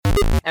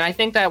And I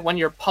think that when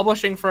you're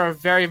publishing for a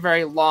very,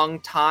 very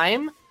long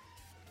time,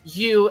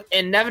 you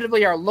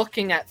inevitably are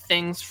looking at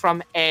things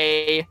from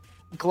a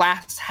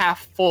glass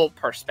half full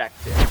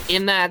perspective.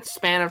 In that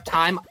span of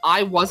time,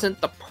 I wasn't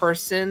the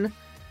person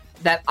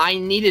that I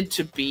needed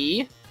to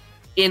be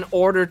in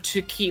order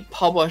to keep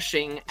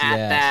publishing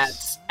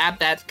at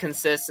that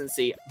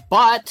consistency.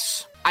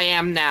 But I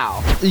am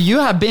now. You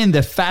have been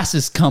the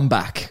fastest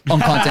comeback on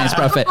Content is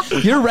Profit.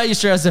 You're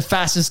registered as the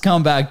fastest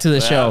comeback to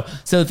the show.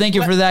 So thank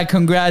you for that.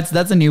 Congrats.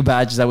 That's a new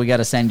badge that we got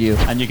to send you.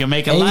 And you can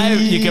make a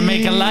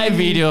live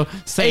video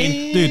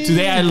saying, dude,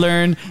 today I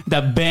learned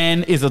that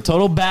Ben is a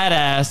total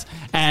badass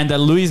and that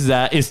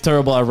Luisa is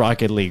terrible at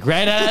Rocket League.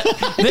 Right?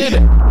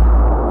 Dude.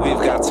 We've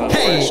got some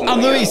Hey,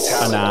 I'm Luis.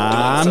 And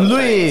I'm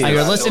Luis. And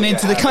you're listening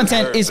to the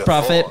Content is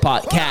Profit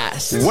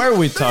podcast, where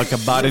we talk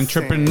about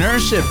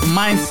entrepreneurship,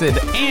 mindset,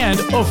 and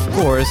of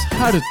course,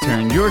 how to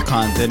turn your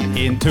content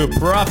into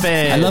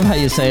profit. I love how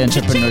you say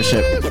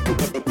entrepreneurship.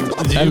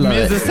 Did you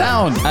miss the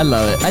sound? I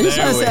love it. I just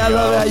want to say I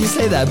love it how you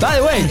say that. By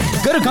the way,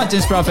 go to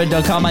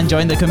contentsprofit.com and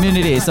join the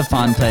community. It's a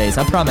fun place.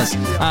 I promise.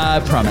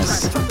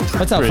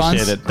 What's up, Fonz?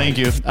 Appreciate it. Thank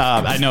you.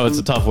 I know it's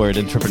a tough word,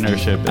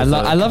 entrepreneurship. I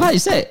love how you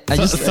say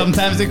it.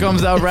 Sometimes it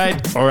comes out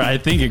right, or I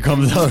think it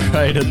comes out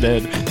right, and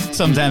then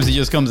sometimes it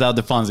just comes out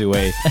the Fonzie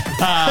way.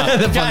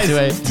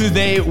 Guys,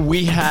 today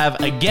we have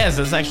a guest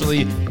that's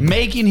actually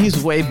making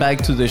his way back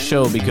to the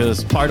show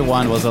because part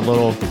one was a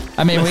little,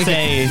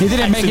 he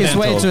didn't make his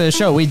way to the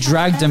show. We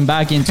dragged him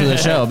back into the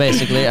show,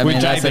 basically. We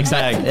dragged him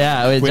back.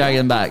 Yeah, we dragged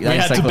him back. We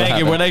had to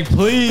beg him. We're like,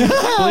 please,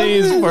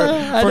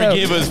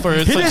 forgive us for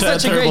he did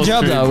such a great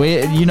job, though.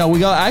 We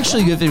got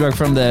actually good feedback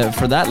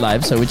for that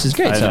live, so which is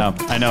great.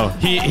 I know.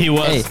 He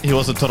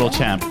was a total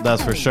champ.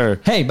 That's for sure.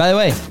 Hey, by the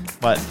way,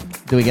 what?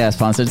 Do we get a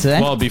sponsor today?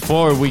 Well,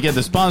 before we get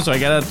the sponsor, I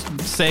gotta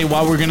say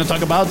what we're gonna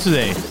talk about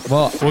today.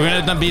 Well, we're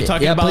gonna be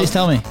talking about. Please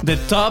tell me the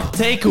top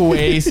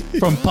takeaways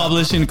from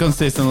publishing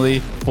consistently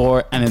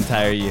for an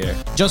entire year.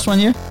 Just 1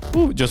 year?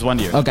 Ooh, just 1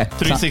 year. Okay,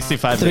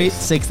 365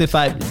 days.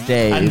 365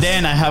 days. And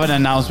then I have an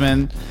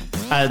announcement.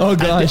 At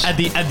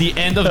the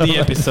end of the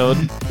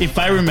episode, if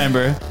I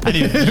remember, and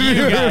if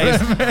you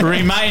guys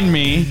remind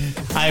me,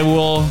 I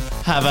will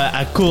have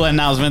a cool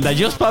announcement that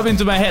just popped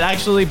into my head.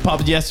 Actually,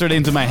 popped yesterday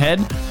into my head,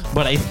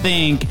 but I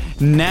think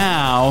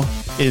now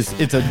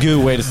it's a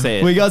good way to say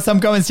it. We got some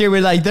comments here.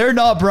 We're like, they're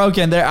not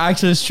broken. They're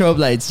actually strobe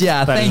lights.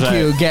 Yeah, thank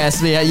you,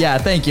 guest. Yeah,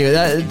 thank you.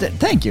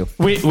 Thank you.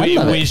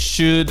 We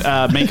should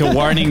make a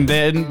warning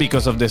then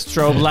because of the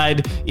strobe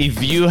light.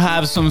 If you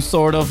have some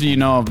sort of,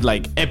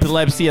 like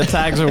epilepsy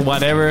attacks or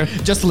whatever,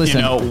 just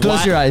listen.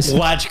 Close your eyes.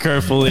 Watch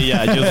carefully.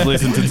 Yeah, just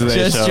listen to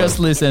today's show. Just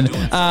listen.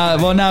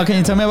 Well, now, can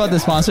you tell me about the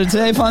sponsor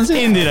today, Fonzie?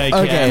 Indeed, I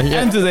can. Okay,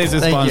 yeah. And today's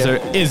sponsor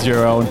is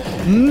your own,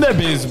 The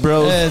Biz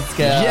Bros. Let's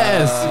go.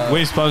 Yes,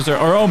 we sponsor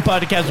our own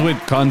podcast with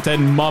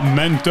Content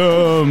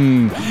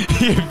Momentum.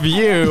 If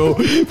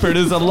you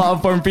produce a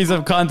long-form piece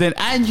of content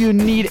and you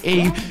need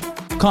a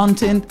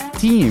content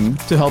team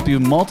to help you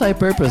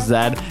multi-purpose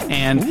that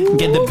and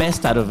get the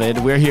best out of it,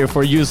 we're here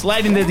for you.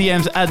 Slide in the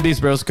DMs at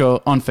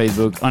BizBrosCo on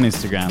Facebook, on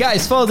Instagram.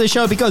 Guys, follow the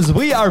show because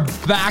we are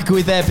back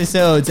with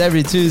episodes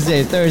every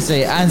Tuesday,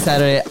 Thursday, and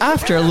Saturday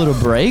after a little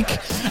break.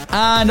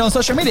 And on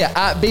social media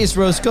at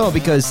BizBrosCo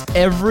because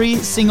every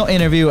single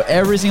interview,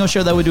 every single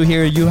show that we do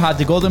here, you have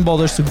the golden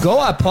boulders to go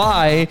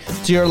apply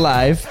to your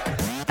life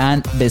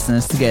and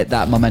business to get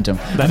that momentum.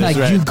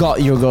 You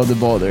got your golden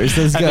boulders.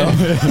 Let's go.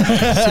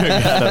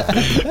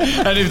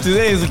 And if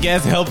today's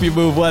guest help you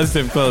move one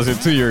step closer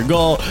to your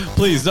goal,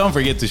 please don't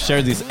forget to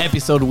share this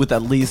episode with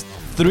at least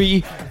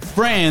 3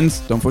 friends.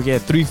 Don't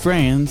forget 3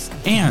 friends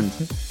and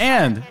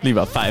leave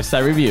a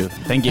 5-star review.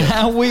 Thank you.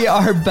 And we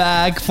are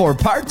back for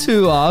part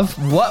 2 of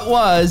what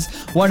was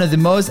one of the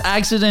most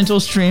accidental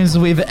streams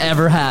we've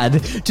ever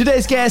had.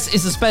 Today's guest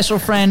is a special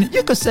friend.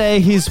 You could say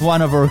he's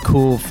one of our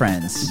cool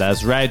friends.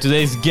 That's right.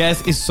 Today's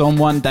guest is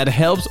someone that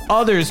helps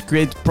others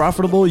create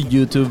profitable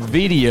YouTube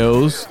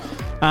videos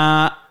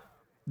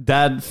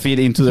that fit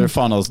into their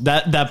funnels.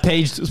 That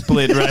page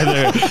split right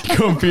there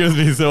confused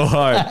me so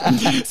hard.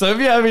 So if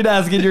you have been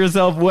asking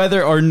yourself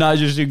whether or not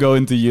you should go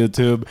into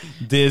YouTube,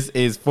 this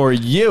is for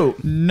you.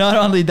 Not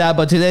only that,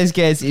 but today's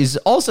guest is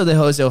also the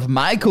host of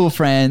My Cool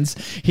Friends.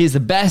 He's a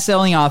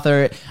best-selling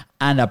author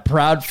and a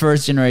proud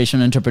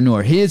first-generation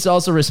entrepreneur. He is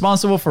also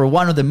responsible for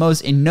one of the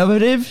most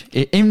innovative,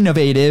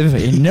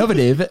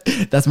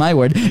 that's my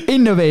word,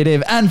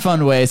 innovative and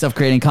fun ways of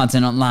creating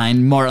content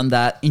online. More on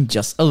that in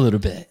just a little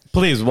bit.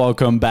 Please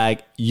welcome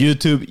back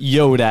YouTube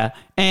Yoda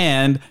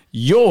and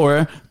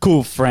your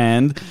cool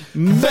friend,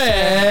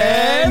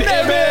 Ben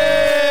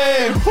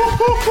Eben.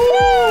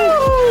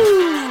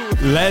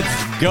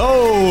 Let's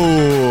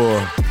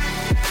go.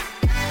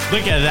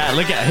 Look at that.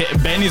 Look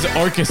at Ben is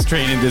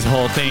orchestrating this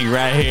whole thing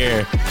right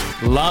here.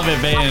 Love it,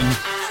 Ben.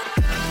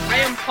 I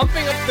am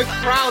pumping up the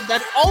crowd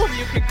that all of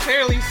you can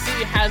clearly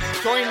see has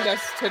joined us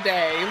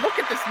today. Look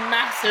at this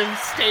massive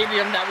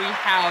stadium that we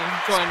have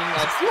joining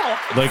us.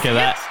 Look at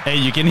that. Hey,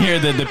 you can hear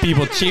the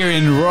people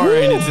cheering,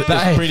 roaring.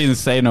 It's pretty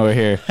insane over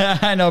here.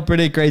 I know,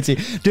 pretty crazy.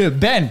 Dude,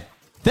 Ben,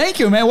 Thank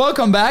you, man.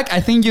 Welcome back. I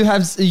think you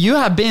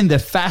have been the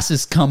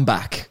fastest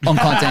comeback on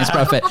Content is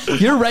Profit.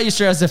 You're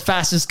registered as the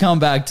fastest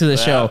comeback to the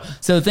show.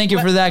 So thank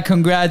you for that.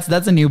 Congrats.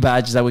 That's a new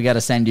badge that we got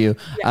to send you.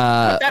 Put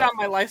that on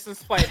my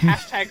license plate.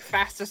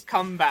 #fastest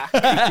comeback.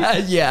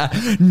 Yeah.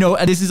 No,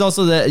 this is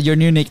also your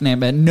new nickname,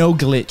 man. No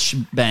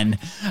Glitch Ben.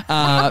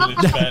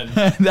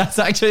 That's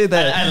actually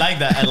I like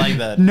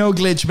that. No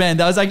Glitch Ben.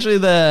 That was actually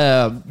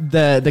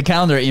the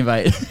calendar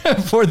invite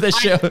for the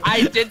show.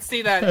 I did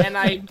see that, and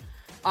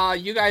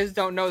you guys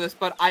don't know this,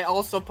 but I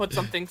also put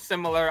something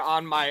similar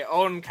on my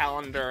own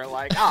calendar, no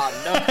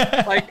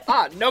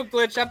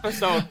glitch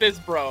episode, Biz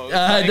Bros.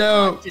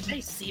 No. Did they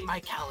see my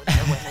calendar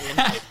when I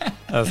invited?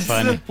 That's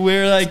funny.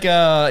 We're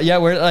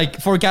we're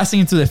forecasting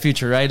into the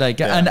future, right?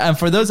 And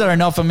for those that are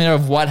not familiar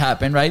with what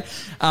happened, right?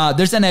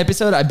 There's an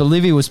episode, I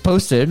believe it was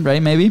posted,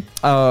 right? Maybe,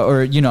 as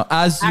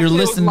Actually, you're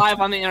listening, it was live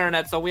on the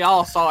internet, so we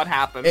all saw it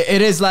happen.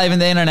 It is live in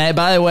the internet.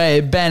 By the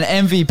way, Ben,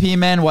 MVP,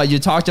 man, while you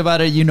talked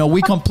about it,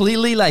 we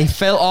completely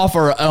fell off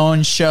our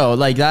own show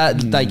like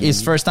that.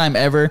 It's first time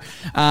ever,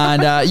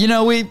 and I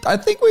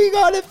think we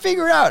got it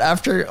figured out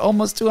after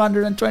almost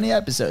 220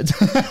 episodes.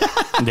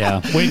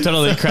 Yeah, we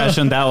totally crashed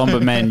on that one,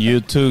 but man,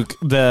 you took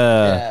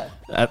the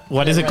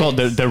what is it called?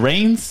 The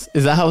reins?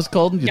 Is that how it's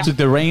called? You took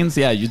the reins?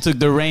 Yeah, you took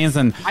the reins,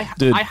 and I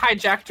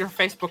hijacked your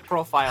Facebook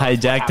profile.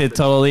 Hijacked it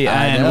totally,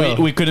 and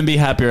we couldn't be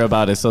happier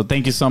about it. So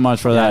thank you so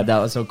much for that. That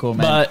was so cool,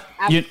 man. But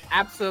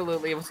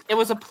absolutely, it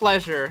was a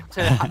pleasure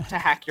to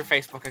hack your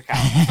Facebook account.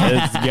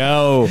 Let's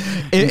go.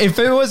 If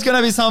it was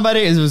gonna be somebody,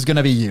 it was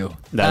gonna be you.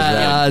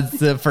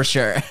 That's right, for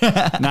sure.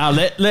 Now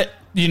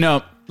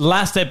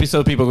last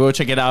episode, people go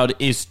check it out,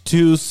 is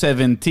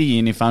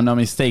 217, if I'm not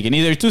mistaken.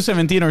 Either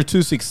 217 or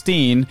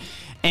 216.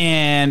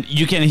 And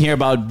you can hear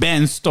about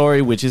Ben's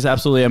story, which is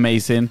absolutely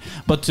amazing.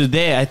 But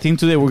today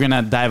we're going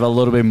to dive a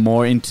little bit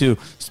more into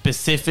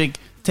specific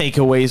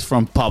takeaways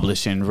from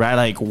publishing, right?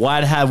 Like,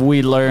 what have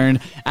we learned?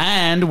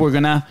 And we're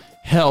going to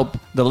help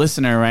the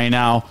listener right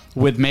now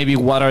with maybe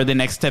what are the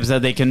next steps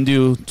that they can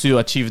do to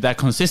achieve that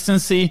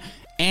consistency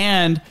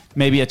and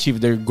maybe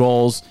achieve their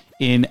goals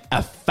in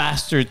a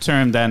faster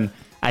term than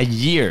a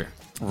year,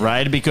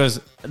 right? Because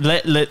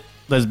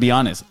let's be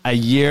honest, a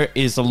year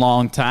is a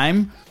long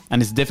time and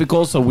it's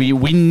difficult. So we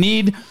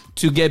need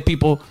to get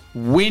people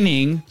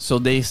winning so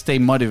they stay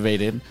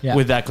motivated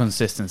with that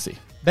consistency.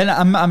 Ben,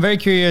 I'm very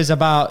curious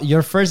about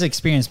your first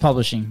experience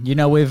publishing.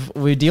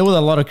 We deal with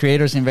a lot of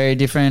creators in very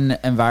different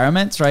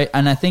environments, right?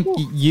 And I think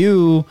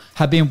you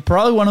have been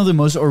probably one of the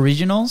most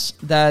originals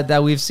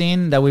that we've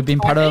seen, that we've been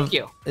part of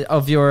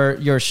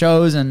your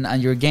shows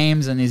and your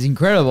games, and it's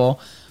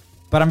incredible.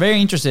 But I'm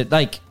very interested.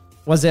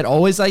 Was it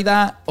always like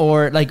that,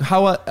 or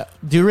how?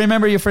 Do you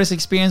remember your first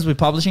experience with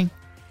publishing?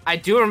 I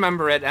do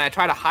remember it, and I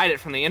try to hide it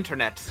from the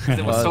internet because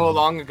it was so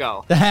long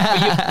ago.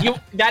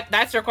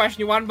 That's your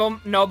question. You want to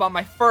know about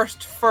my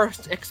first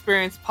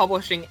experience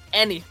publishing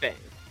anything?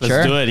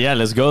 Let's do it. Yeah,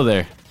 let's go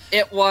there.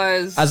 It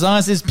was, as long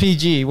as it's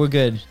PG, we're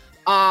good.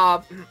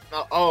 Man,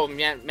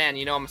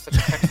 I'm such a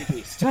sexy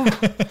beast.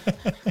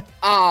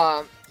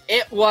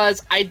 It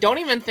was, I don't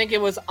even think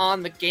it was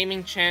on the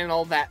gaming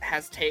channel that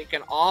has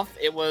taken off.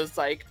 It was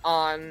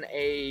on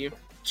a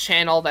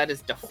channel that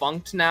is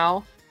defunct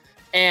now.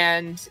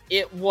 And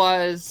it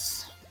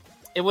was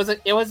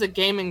a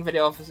gaming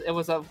video. It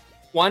was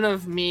one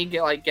of me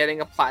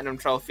getting a platinum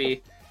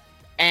trophy.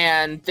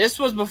 And this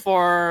was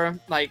before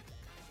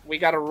we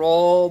got to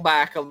roll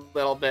back a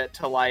little bit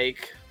to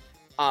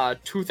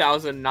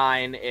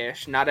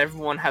 2009-ish. Not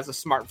everyone has a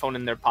smartphone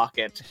in their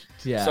pocket.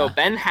 Yeah. So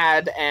Ben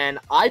had an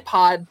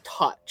iPod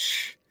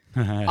Touch.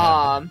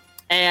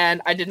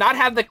 And I did not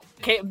have the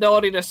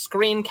capability to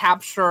screen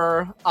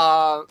capture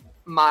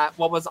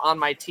what was on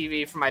my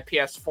TV for my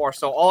PS4.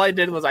 So all I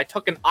did was I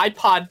took an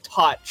iPod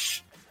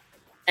Touch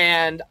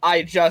and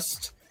I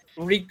just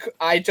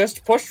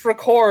pushed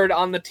record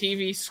on the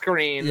TV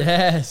screen.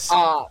 Yes.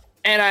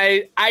 And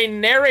I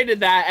narrated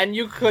that, and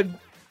you could,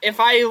 if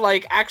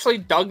I actually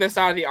dug this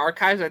out of the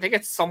archives, I think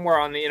it's somewhere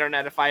on the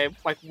internet. If I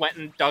went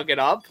and dug it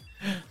up,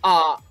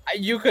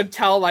 you could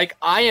tell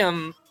I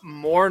am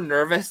more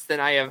nervous than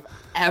I have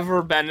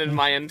ever been in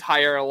my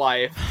entire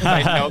life.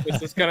 I know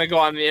this is gonna go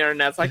on the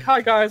internet. It's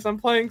hi guys, I'm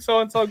playing so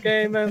and so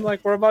game, and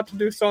we're about to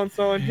do so and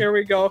so, and here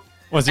we go.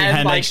 Was your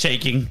hand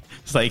shaking?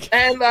 It's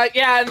and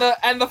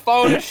the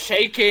phone is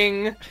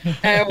shaking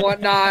and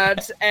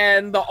whatnot,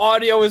 and the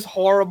audio is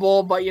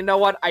horrible. But you know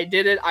what? I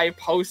did it. I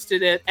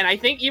posted it, and I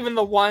think even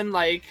the one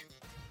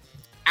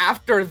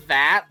after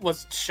that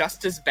was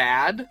just as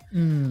bad.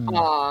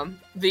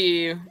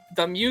 The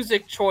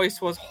music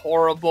choice was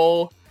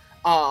horrible.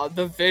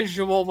 The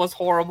visual was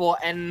horrible,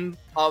 and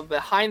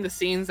behind the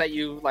scenes that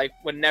you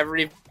would never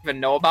even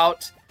know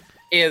about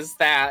is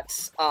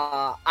that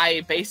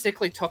I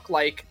basically took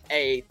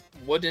a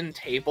wooden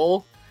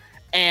table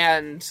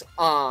and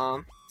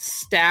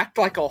stacked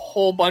a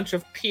whole bunch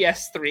of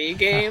PS3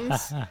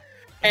 games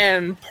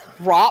and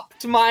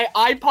propped my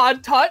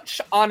iPod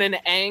Touch on an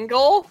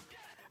angle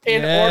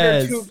in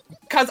order to,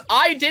 because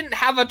I didn't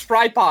have a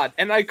tripod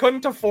and I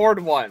couldn't afford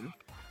one.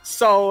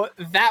 So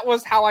that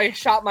was how I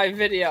shot my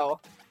video,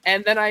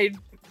 and then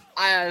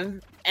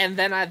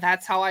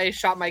that's how I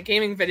shot my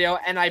gaming video,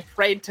 and I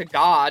prayed to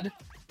God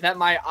that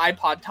my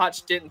iPod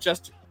Touch didn't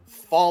just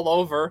fall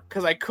over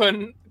because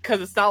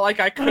it's not like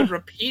I could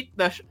repeat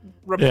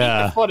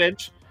the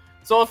footage.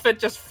 So if it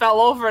just fell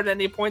over at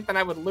any point, then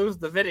I would lose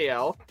the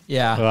video.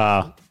 Yeah.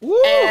 Wow.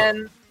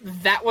 And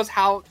that was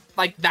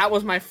that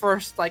was my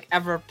first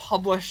ever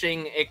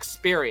publishing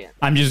experience.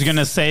 I'm just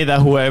gonna say that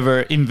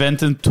whoever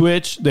invented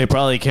Twitch, they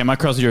probably came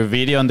across your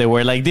video and they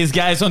were like, "This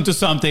guy's onto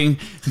something.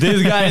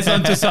 This guy's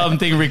onto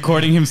something."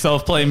 Recording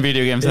himself playing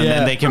video games, and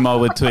then they came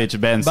out with Twitch.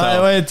 Ben. By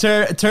the way,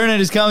 Turner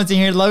is commenting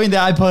here, loving the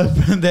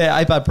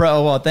iPod Pro.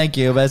 Oh, well, thank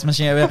you, Best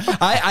Machine.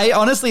 I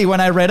honestly, when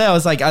I read it, I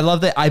was like, I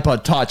love the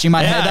iPod Touch. In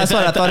my head, that's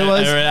what I thought it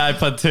was. I read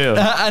iPod too.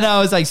 And I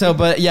was like,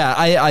 but yeah,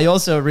 I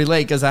also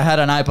relate because I had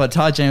an iPod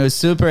Touch and it was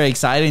super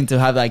exciting to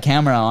have that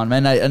camera on,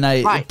 man.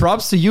 Right.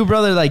 Props to you,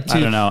 brother. I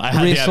don't know. I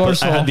had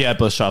the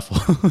iPod Shuffle.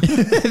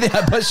 The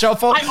iPod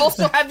Shuffle. I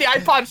also had the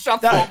iPod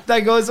Shuffle. That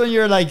goes on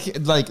your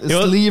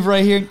sleeve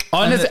right here.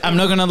 Honestly, I'm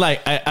not gonna lie.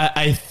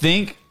 I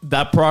think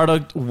that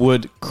product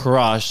would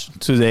crush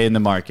today in the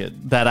market.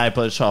 That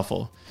iPod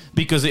Shuffle,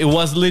 because it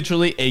was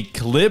literally a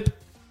clip.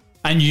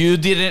 And you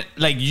didn't,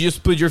 you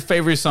just put your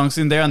favorite songs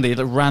in there and they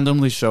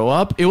randomly show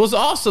up. It was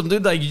awesome,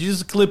 dude. You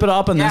just clip it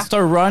up and then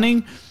start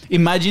running.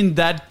 Imagine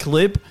that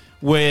clip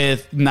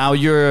with now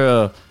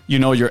your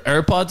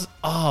AirPods.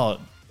 Oh,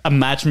 a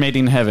match made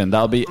in heaven.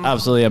 That'll be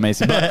absolutely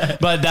amazing.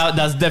 But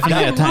that's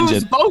definitely a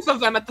tangent. Lose both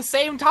of them at the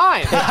same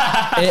time.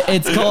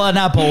 It's called an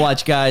Apple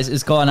Watch, guys.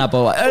 It's called an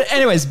Apple Watch.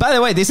 Anyways, by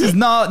the way, this is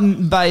not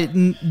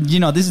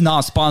this is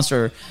not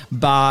sponsored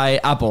by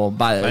Apple.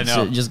 I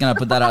know. Just gonna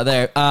put that out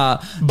there.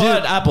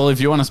 But Apple,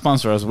 if you want to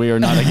sponsor us, we are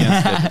not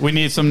against it. We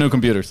need some new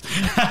computers.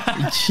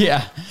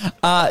 Yeah.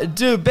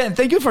 Dude, Ben,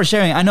 thank you for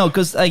sharing. I know,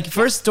 because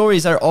first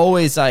stories are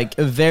always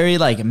very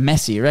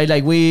messy,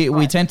 right?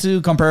 We tend to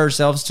compare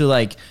ourselves to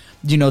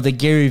the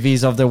Gary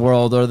V's of the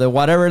world or the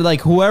whatever,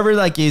 whoever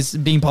is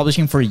being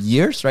publishing for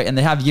years, right? And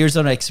they have years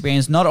of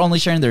experience, not only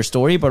sharing their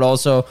story, but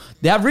also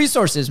they have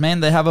resources,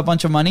 man. They have a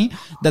bunch of money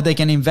that they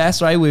can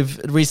invest, right? We've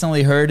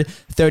recently heard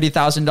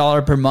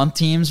 $30,000 per month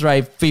teams,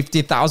 right?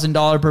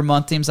 $50,000 per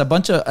month teams,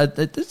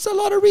 it's a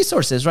lot of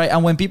resources, right?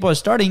 And when people are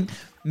starting,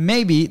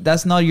 maybe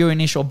that's not your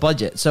initial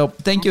budget. So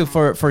thank you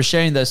for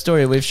sharing that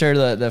story. We've shared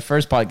the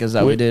first podcast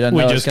that we did.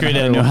 We just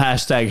created a new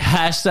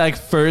hashtag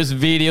first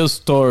video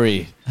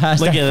story.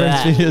 Look at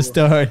that. Video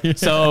story.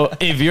 So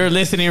if you're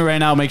listening right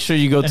now, make sure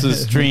you go to the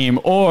stream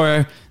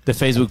or the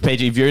Facebook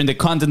page. If you're in the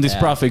Content is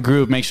Profit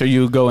group, make sure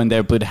you go in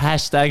there, put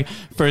hashtag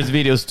first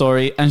video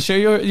story and share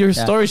your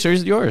story. Share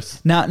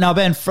yours. Now,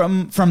 Ben,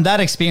 from that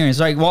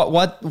experience, right? What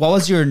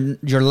was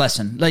your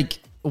lesson?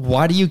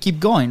 Why do you keep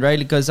going, right?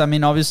 Because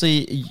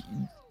obviously,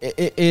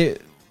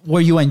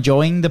 were you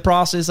enjoying the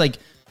process? What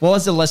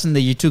was the lesson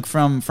that you took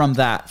from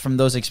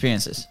those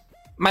experiences?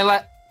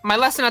 My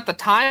lesson at the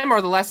time,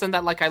 or the lesson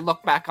that I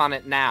look back on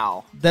it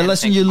now? The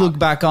lesson you look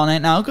back on it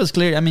now, because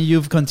clearly,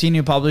 you've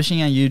continued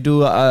publishing and you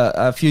do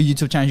a few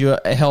YouTube channels. You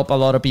help a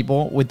lot of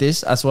people with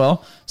this as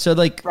well. So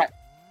right.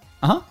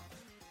 No,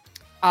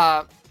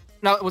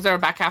 was there a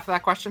back half of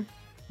that question?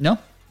 No,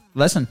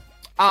 lesson.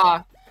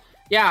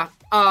 Yeah.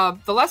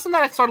 The lesson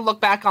that I sort of look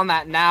back on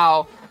that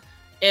now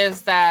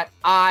is that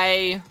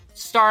I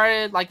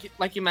started,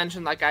 like you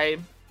mentioned, I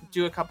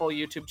do a couple of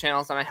YouTube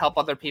channels and I help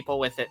other people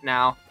with it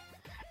now,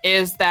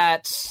 is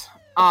that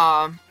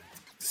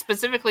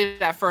specifically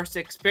that first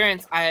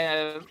experience,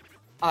 I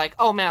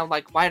oh man,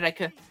 why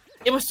did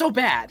it was so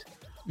bad.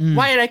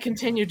 Why did I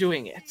continue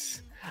doing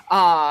it?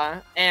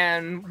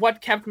 And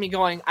what kept me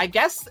going? I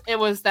guess it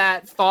was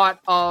that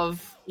thought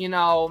of,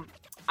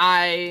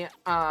 I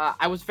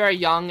was very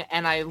young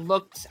and I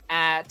looked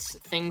at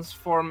things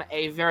from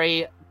a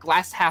very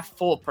glass half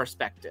full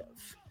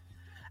perspective.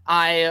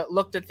 I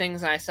looked at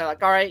things and I said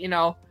all right,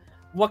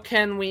 what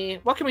can we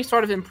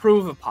sort of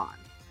improve upon?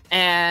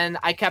 And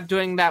I kept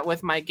doing that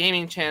with my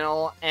gaming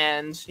channel,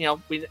 and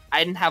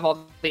I didn't have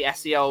all the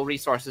SEO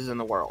resources in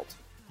the world.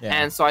 Yeah.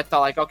 And so I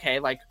thought okay,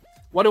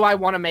 what do I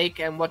want to make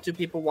and what do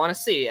people want to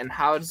see? And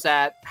how does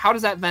that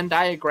Venn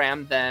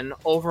diagram then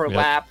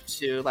overlap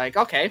to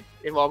okay,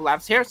 it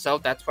overlaps here, so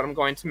that's what I'm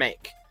going to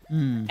make.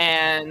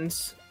 And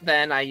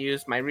then I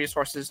used my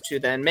resources to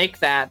then make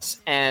that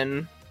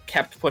and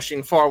kept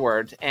pushing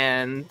forward.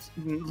 And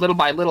little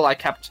by little, I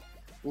kept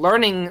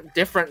learning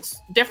different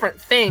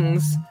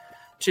things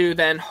to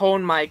then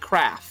hone my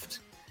craft.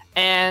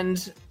 And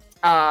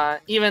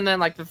even then,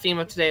 the theme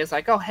of today is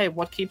oh, hey,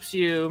 what keeps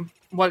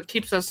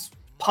us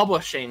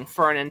publishing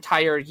for an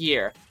entire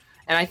year?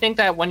 And I think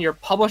that when you're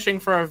publishing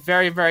for a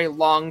very, very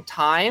long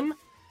time,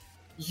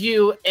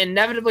 you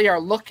inevitably are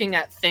looking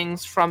at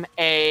things from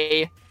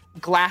a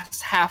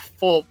glass half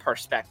full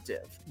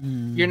perspective.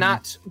 You're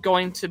not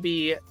going to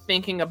be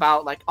thinking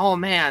about oh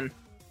man,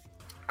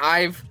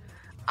 I've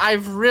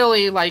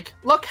really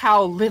look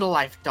how little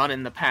I've done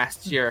in the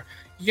past year.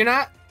 You're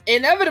not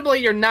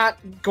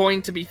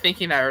going to be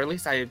thinking that, or at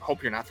least I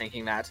hope you're not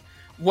thinking that,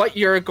 what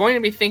you're going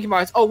to be thinking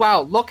about is, oh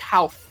wow, look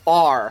how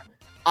far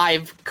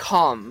I've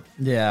come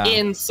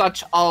in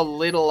such a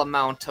little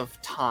amount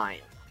of time.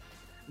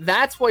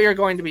 That's what you're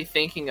going to be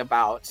thinking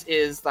about,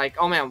 is like,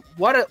 oh man,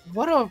 what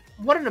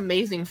an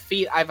amazing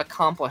feat I've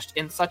accomplished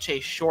in such a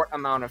short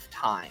amount of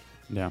time.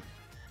 Yeah.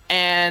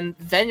 And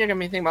then you're going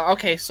to be thinking about,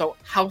 okay, so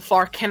how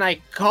far can I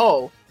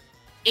go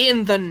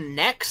in the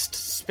next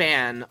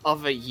span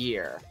of a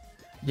year?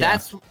 Yeah.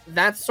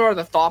 That's sort of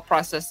the thought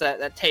process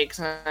that takes.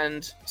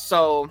 And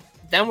so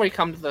then we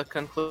come to the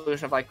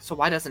conclusion of like, so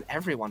why doesn't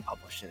everyone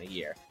publish in a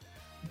year?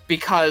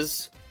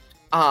 Because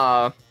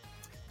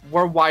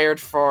we're wired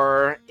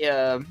for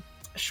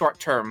short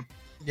term.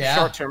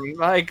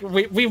 Like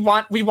we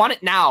want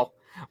it now.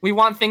 We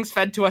want things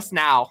fed to us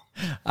now.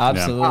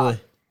 Absolutely.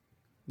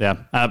 Yeah,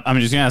 I'm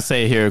just gonna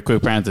say here, a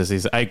quick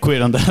parenthesis. I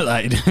quit on that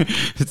light.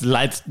 It's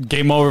lights,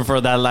 game over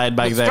for that light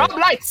back there. Stop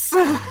lights.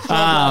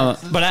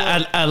 But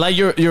I like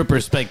your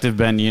perspective,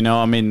 Ben. You know,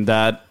 I mean,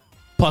 that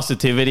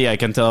positivity. I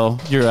can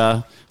tell you're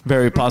a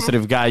very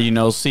positive guy. You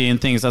know, seeing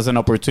things as an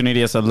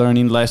opportunity, as a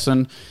learning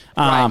lesson.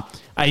 Right.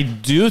 I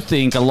do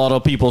think a lot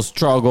of people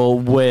struggle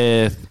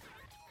with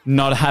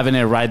not having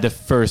it right the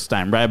first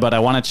time, right? But I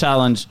want to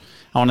challenge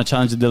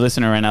the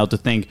listener right now to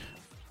think,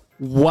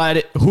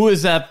 who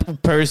is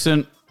that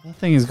person? That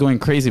thing is going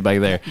crazy back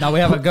there. Now we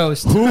have a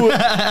ghost. Who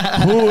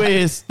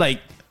is, like,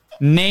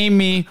 name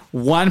me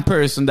one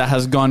person that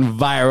has gone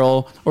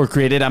viral or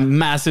created a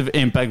massive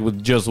impact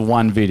with just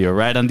one video,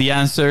 right? And the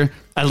answer,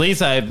 at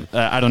least I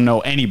don't know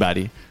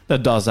anybody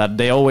that does that.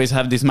 They always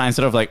have this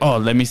mindset of like, oh,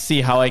 let me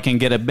see how I can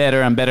get it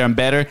better and better and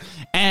better.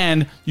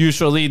 And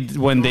usually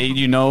when they,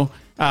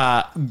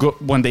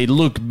 when they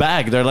look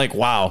back, they're like,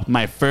 wow,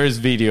 my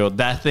first video,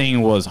 that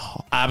thing was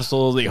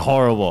absolutely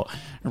horrible,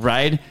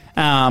 right?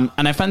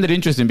 And I find it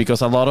interesting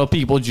because a lot of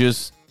people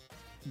just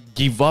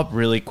give up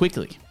really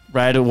quickly,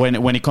 right?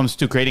 When it comes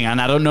to creating. And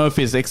I don't know if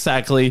it's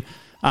exactly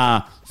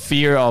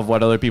fear of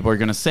what other people are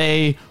going to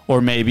say,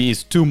 or maybe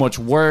it's too much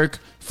work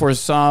for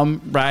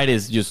some, right?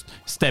 It's just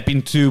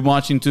stepping too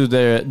much into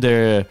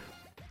their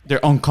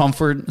own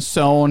comfort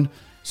zone.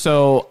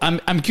 So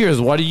I'm curious,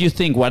 what do you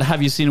think? What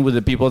have you seen with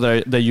the people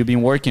that you've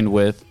been working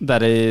with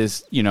that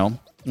is,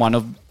 one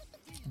of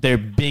their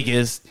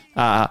biggest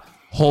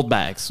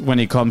holdbacks when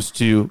it comes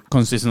to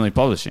consistently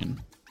publishing?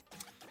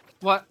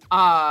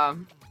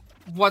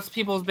 What's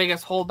people's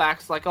biggest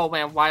holdbacks? Like, oh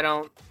man, why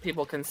don't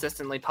people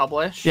consistently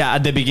publish? Yeah,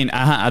 at the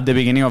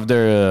beginning of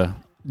their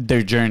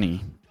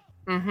journey.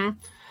 Mm-hmm.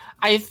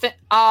 I think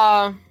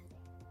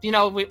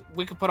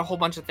we could put a whole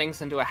bunch of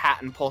things into a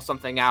hat and pull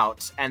something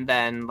out, and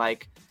then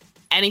like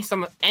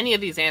any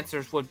of these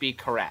answers would be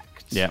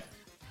correct. Yeah.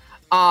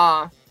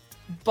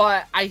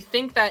 But I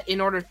think that in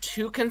order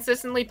to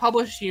consistently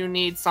publish, you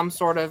need some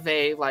sort of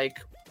a like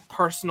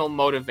personal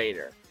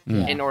motivator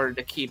in order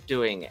to keep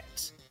doing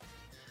it.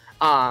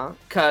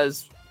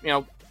 Because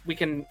we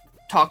can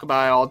talk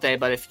about it all day,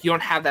 but if you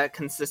don't have that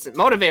consistent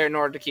motivator in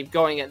order to keep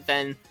going it,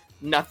 then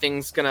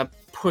nothing's gonna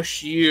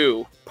push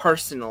you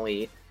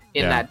personally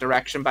in that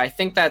direction. But I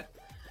think that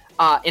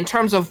in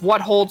terms of what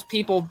holds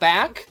people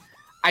back,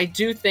 I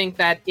do think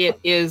that it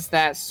is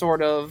that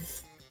sort of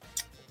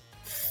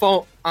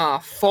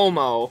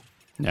FOMO,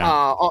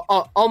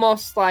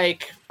 almost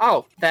like,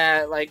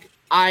 that like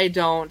I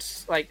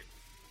don't like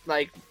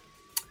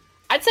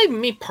I'd say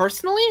me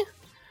personally,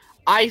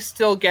 I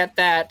still get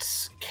that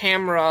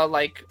camera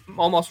like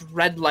almost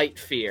red light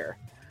fear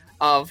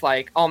of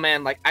like, oh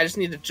man, like I just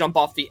need to jump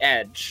off the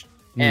edge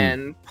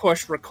and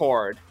push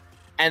record,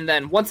 and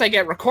then once I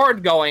get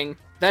record going,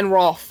 then we're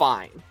all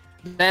fine.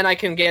 Then I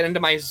can get into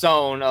my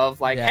zone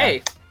of like,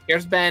 hey,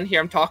 here's Ben,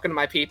 here I'm talking to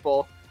my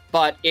people.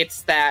 But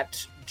it's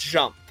that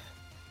jump.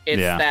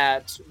 It's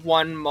that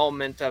one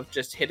moment of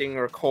just hitting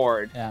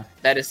record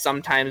that is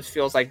sometimes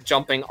feels like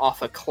jumping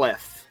off a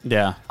cliff.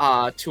 Yeah.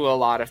 To a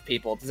lot of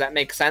people. Does that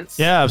make sense?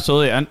 Yeah,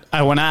 absolutely. And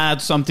I want to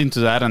add something to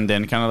that and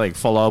then kind of like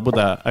follow up with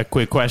a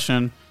quick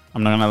question.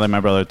 I'm not going to let my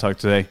brother talk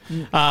today.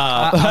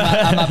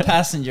 I'm a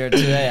passenger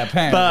today,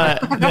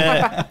 apparently.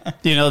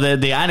 But,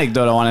 the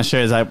anecdote I want to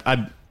share is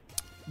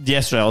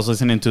yesterday I was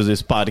listening to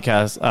this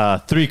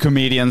podcast, 3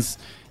 comedians,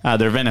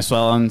 they're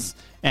Venezuelans,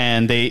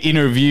 and they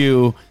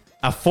interview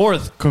a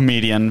 4th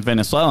comedian,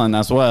 Venezuelan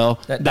as well.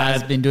 That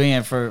has been doing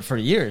it for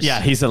years.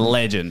 Yeah, he's a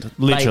legend,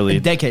 literally.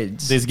 Like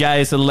decades. This guy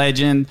is a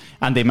legend,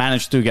 and they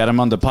managed to get him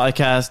on the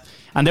podcast.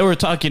 And they were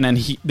talking,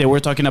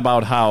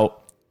 about how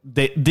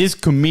this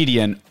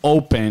comedian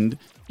opened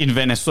in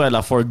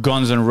Venezuela for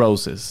Guns N'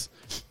 Roses.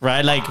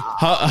 Right? Like,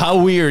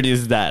 how weird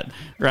is that?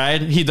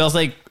 Right? He does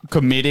like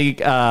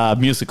comedic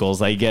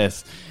musicals, I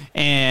guess.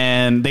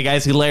 And the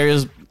guy's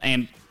hilarious,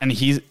 and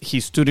he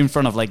stood in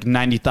front of like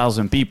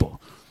 90,000 people.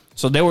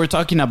 So they were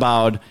talking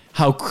about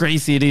how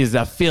crazy it is,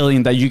 that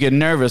feeling that you get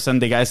nervous,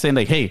 and the guy's saying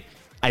like, hey,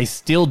 I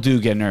still do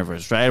get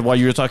nervous, right? What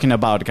you're talking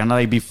about, kind of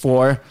like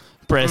before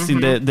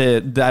pressing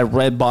that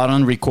red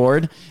button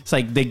record, it's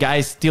like the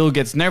guy still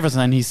gets nervous,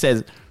 and he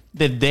says,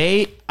 the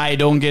day I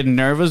don't get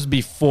nervous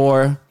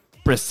before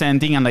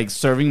presenting and like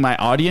serving my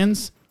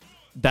audience,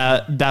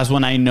 that's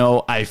when I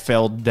know I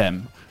failed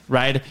them,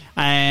 right?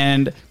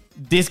 And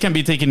this can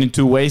be taken in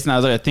two ways.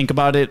 Now that I think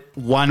about it,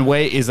 one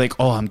way is like,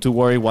 oh, I'm too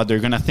worried what they're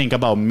going to think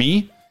about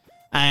me.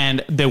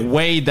 And the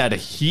way that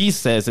he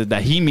says it,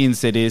 that he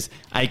means it, is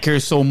I care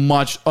so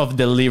much of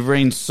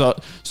delivering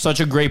such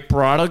a great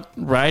product,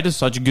 right?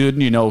 Such good,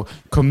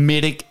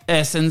 comedic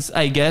essence,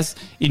 I guess,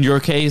 in your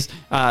case,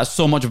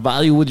 so much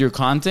value with your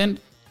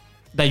content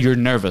that you're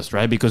nervous,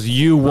 right? Because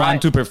you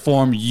want to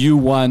perform, you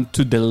want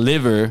to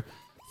deliver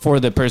for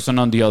the person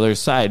on the other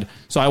side.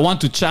 So I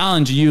want to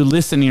challenge you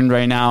listening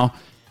right now.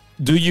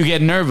 Do you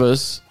get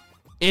nervous?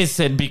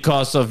 Is it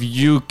because of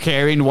you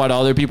caring what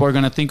other people are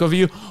going to think of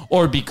you,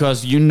 or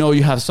because you know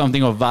you have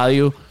something of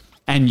value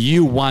and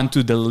you want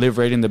to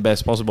deliver it in the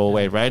best possible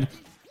way, right?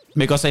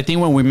 Because I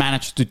think when we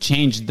manage to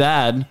change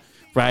that,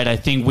 right, I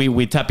think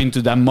we tap into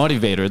that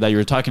motivator that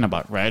you're talking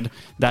about, right?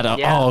 That,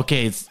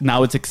 okay,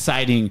 now it's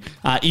exciting.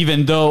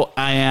 Even though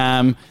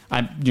I'm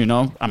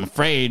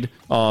afraid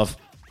of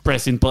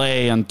pressing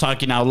play and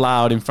talking out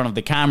loud in front of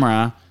the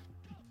camera.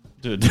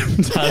 Dude,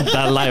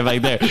 that line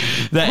right there.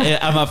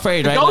 I'm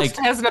afraid, right? Ghost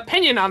has an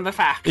opinion on the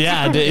fact.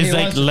 Yeah, it's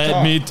like,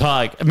 let me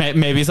talk.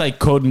 Maybe it's like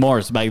Code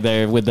Morse back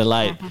there with the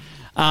light.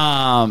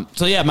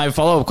 So yeah, my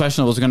follow-up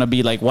question was going to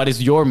be like, what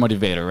is your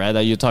motivator, right?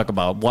 That you talk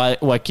about.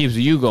 What keeps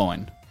you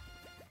going?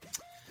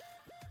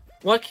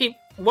 What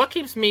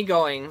keeps me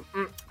going?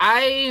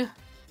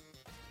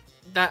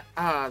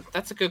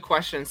 That's a good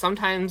question.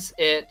 Sometimes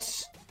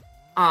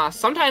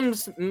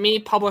sometimes me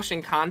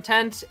publishing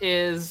content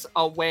is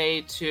a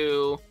way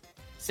to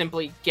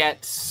simply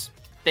get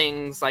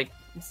things like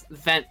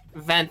vent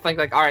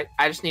like all right,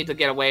 I just need to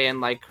get away and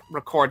like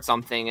record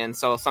something, and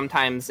so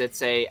sometimes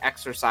it's a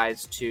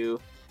exercise to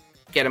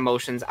get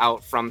emotions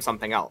out from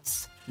something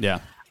else. Yeah.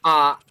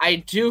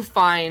 I do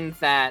find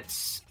that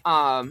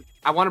I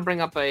want to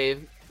bring up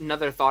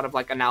another thought of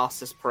like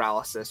analysis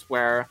paralysis,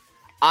 where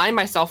I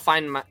myself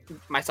find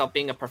myself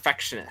being a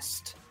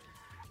perfectionist,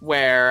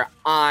 where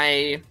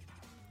I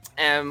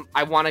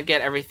want to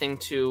get everything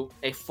to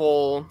a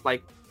full,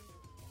 like,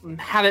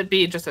 have it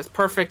be just as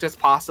perfect as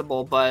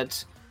possible.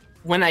 But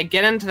when I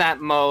get into that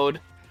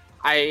mode,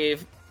 I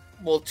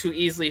will too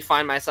easily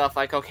find myself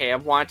like, okay, I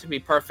want it to be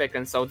perfect,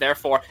 and so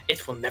therefore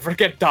it will never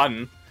get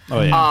done. Oh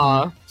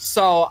yeah.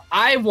 So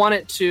I want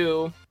it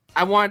to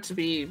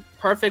be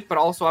perfect, but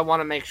also I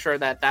want to make sure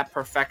that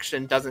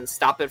perfection doesn't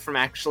stop it from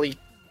actually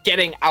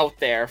getting out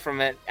there,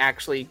 from it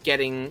actually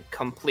getting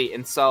complete.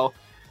 And so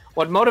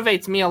what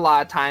motivates me a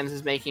lot of times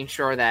is making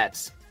sure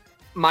that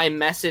my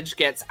message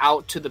gets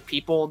out to the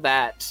people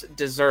that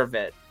deserve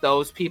it.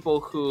 Those people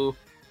who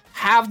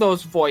have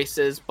those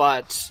voices,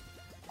 but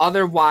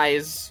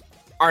otherwise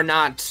are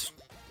not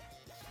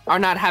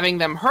having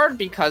them heard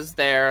because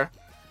they're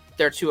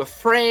too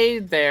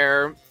afraid.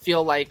 They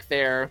feel like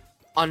they're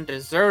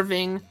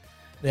undeserving.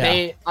 Yeah.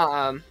 They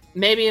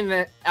maybe in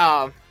the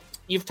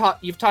You've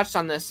touched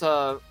on this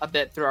a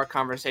bit through our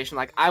conversation.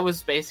 Like, I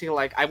was basically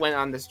like, I went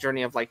on this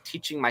journey of like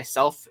teaching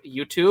myself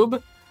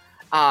YouTube,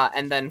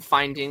 and then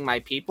finding my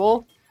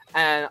people.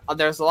 And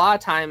there's a lot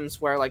of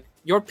times where like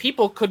your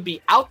people could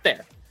be out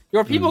there.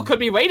 Your people could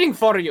be waiting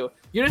for you.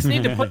 You just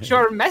need to put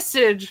your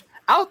message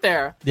out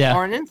there. Yeah.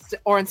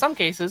 Or in some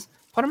cases,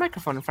 put a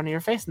microphone in front of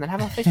your face and then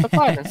have a Facebook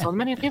Live, and so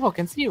many people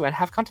can see you and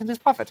have content as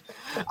profit.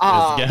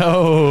 Let's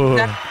go.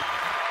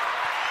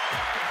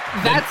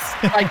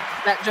 That's like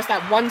that. Just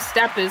that one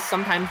step is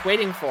sometimes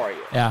waiting for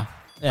you. Yeah.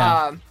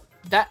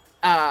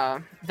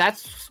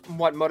 That's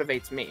what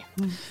motivates me.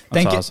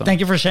 Thank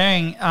you for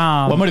sharing.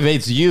 What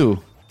motivates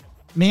you?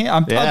 Me?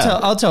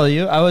 I'll tell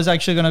you. I was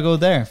actually gonna go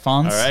there,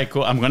 Fonz. All right,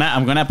 cool. I'm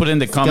gonna put in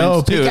the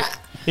comments too.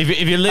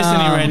 If you're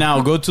listening right now,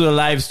 go to the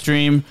live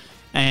stream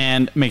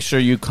and make sure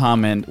you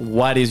comment.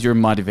 What is your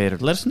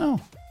motivator? Let us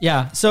know.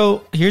 Yeah.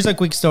 So here's a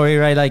quick story,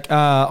 right? Like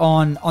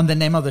on the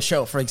name of the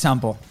show, for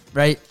example,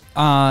 right?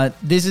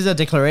 This is a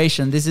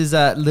declaration. This is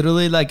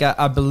literally like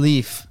a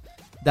belief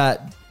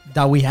that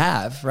we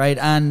have, right?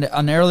 And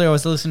earlier I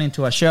was listening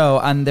to a show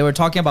and they were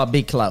talking about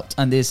Big Clout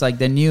and this like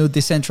the new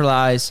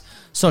decentralized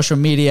social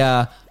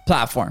media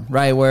platform,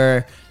 right?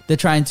 Where they're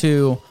trying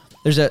to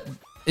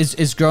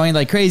it's growing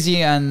like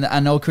crazy,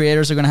 and all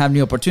creators are going to have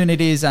new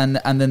opportunities, and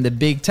then the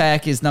big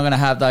tech is not going to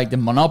have like the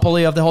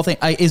monopoly of the whole thing.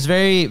 It's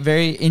very,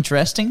 very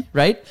interesting,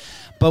 right?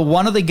 But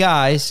one of the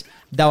guys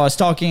that was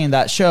talking in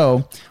that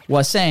show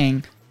was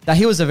saying that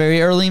he was a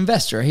very early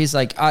investor. He's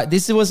like,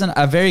 this wasn't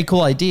a very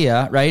cool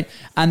idea, right?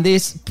 And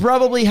this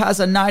probably has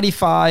a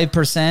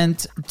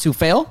 95% to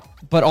fail,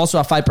 but also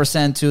a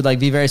 5% to like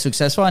be very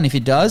successful. And if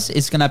it does,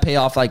 it's gonna pay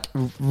off like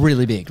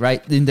really big,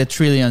 right? In the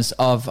trillions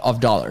of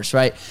dollars,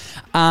 right?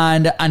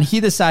 And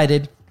he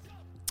decided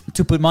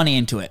to put money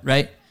into it,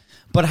 right?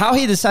 But how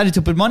he decided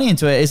to put money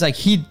into it is like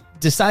he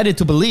decided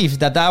to believe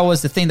that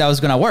was the thing that was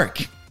gonna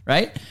work.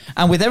 Right?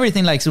 And with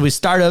everything, like so with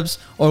startups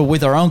or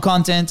with our own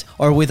content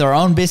or with our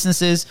own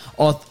businesses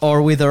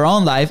or with our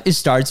own life, it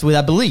starts with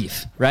a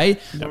belief, right?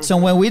 Yep. So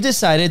when we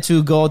decided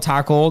to go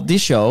tackle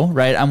this show,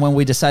 right? And when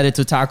we decided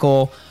to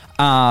tackle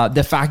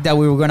the fact that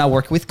we were going to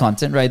work with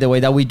content, right? The way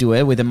that we do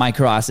it with the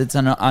micro assets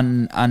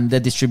and the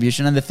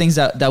distribution and the things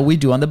that we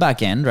do on the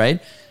back end,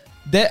 right?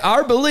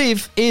 Our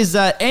belief is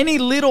that any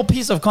little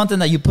piece of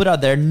content that you put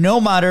out there,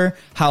 no matter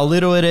how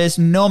little it is,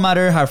 no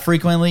matter how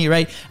frequently,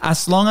 right?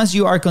 As long as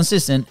you are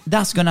consistent,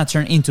 that's going to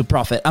turn into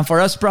profit. And for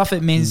us,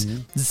 profit means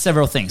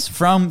several things,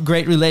 from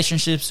great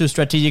relationships to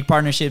strategic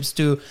partnerships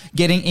to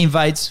getting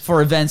invites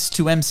for events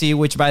to MC,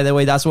 which, by the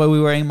way, that's why we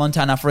were in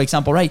Montana, for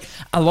example, right?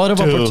 A lot of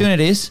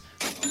opportunities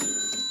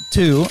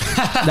to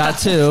that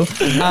too.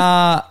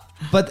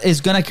 But it's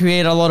going to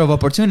create a lot of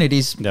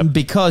opportunities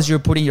because you're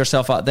putting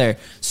yourself out there.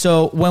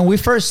 So when we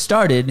first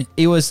started,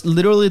 it was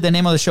literally the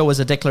name of the show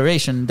was a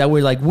declaration that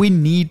we're like, we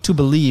need to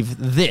believe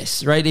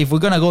this, right? If we're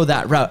going to go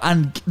that route.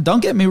 And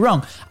don't get me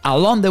wrong,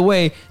 along the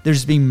way,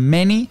 there's been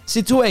many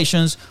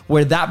situations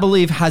where that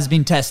belief has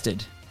been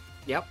tested.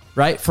 Yep.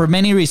 Right? For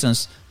many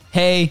reasons.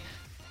 Hey,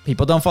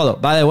 people don't follow.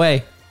 By the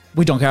way,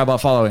 we don't care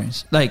about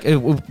followers. We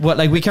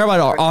care about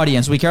our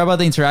audience. We care about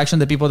the interaction,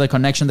 the people, the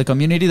connection, the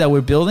community that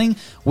we're building.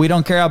 We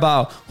don't care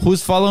about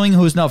who's following,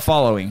 who's not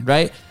following,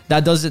 right?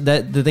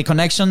 The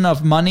connection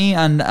of money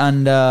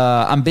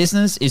and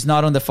business is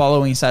not on the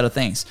following side of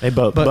things. Hey,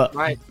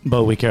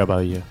 but we care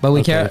about you. But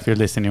we care. If you're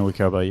listening, we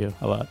care about you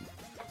a lot.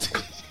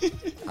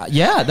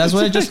 Yeah, that's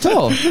what I just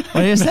told. What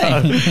are you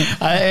saying?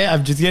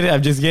 I'm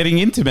just getting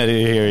intimate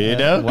here, you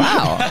know?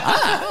 Wow.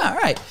 All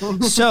right.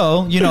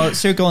 So,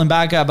 circling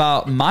back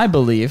about my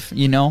belief,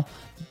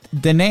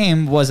 the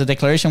name was a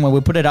declaration. When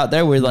we put it out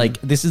there, we're like,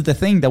 this is the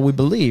thing that we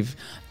believe.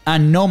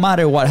 And no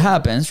matter what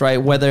happens,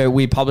 right? Whether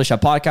we publish a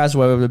podcast,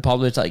 whether we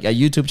publish like a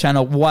YouTube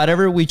channel,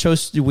 whatever we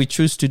choose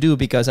to do,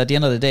 because at the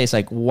end of the day, it's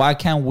like, why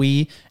can't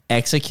we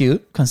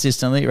execute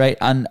consistently, right?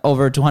 And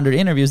over 200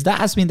 interviews, that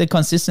has been the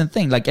consistent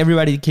thing. Like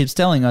everybody keeps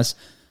telling us,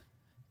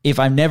 if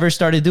I've never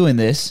started doing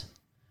this,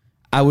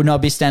 I would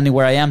not be standing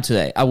where I am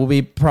today. I will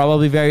be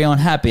probably very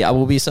unhappy. I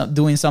will be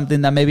doing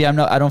something that maybe I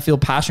don't feel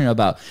passionate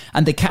about.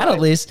 And the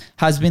catalyst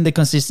has been the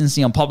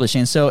consistency on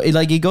publishing. So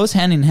it goes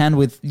hand in hand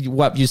with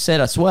what you said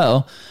as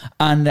well.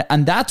 And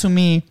that to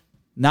me,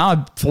 now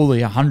I fully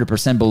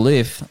 100%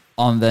 believe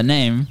on the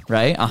name,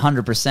 right?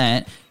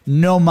 100%.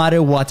 No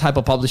matter what type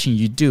of publishing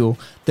you do,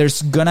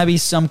 there's going to be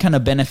some kind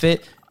of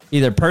benefit,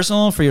 either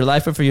personal for your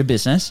life or for your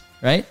business,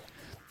 right?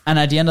 And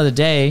at the end of the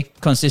day,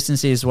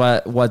 consistency is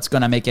what's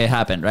going to make it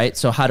happen, right?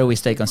 So how do we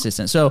stay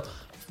consistent? So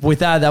with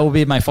that will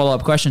be my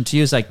follow-up question to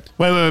you. Is like,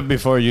 wait,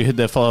 before you hit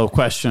the follow-up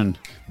question,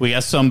 we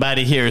got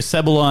somebody here,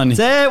 Sebulon.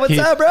 Say, what's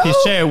up, bro? He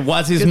shared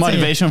what's his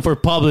motivation for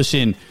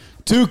publishing: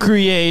 to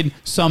create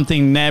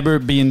something never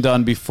been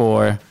done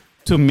before,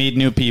 to meet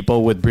new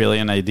people with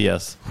brilliant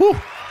ideas. Whew.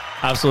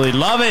 Absolutely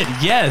love it.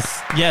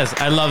 Yes,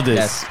 I love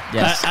this.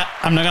 Yes.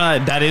 I'm not gonna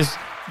lie.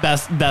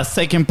 That's that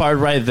second part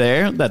right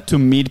there, that to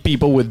meet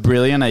people with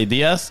brilliant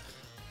ideas.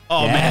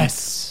 Oh,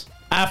 yes.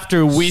 Man.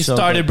 After we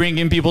started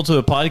bringing people to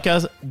the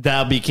podcast,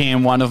 that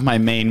became one of my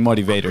main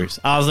motivators.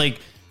 I was like,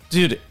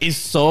 dude, it's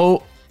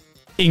so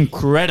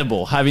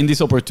incredible having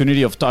this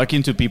opportunity of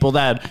talking to people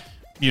that,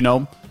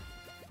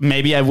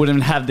 maybe I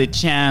wouldn't have the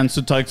chance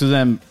to talk to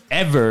them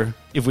ever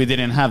if we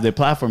didn't have the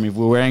platform, if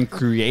we weren't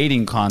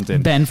creating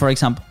content. Ben, for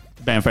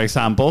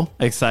example,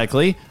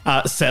 exactly.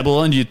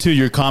 Sebulon, you too,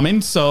 you're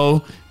coming.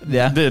 So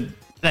yeah,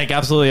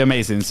 absolutely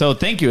amazing. So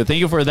thank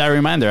you for that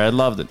reminder. I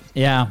loved it.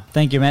 Yeah,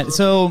 thank you, man.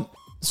 So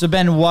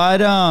Ben,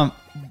 what? I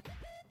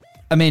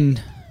kind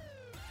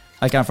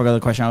of forgot the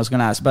question I was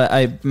going to ask, but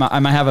I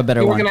might have a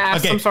better one. We're going to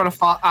ask some sort of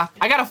I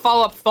got a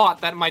follow-up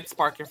thought that might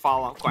spark your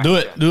follow-up question. Do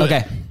it.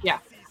 Okay. Yeah,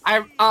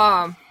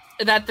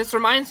 that this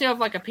reminds me of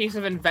like a piece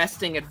of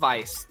investing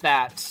advice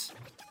that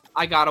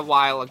I got a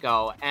while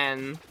ago,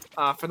 and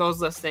for those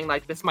listening,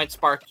 like this might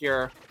spark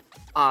your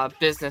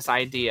business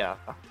idea.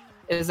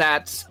 Is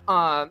that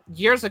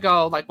years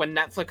ago, like when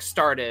Netflix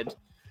started,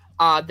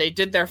 they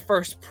did their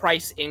first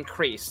price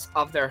increase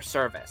of their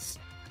service,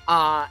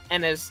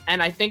 and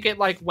I think it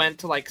like went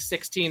to like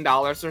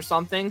 $16 or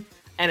something.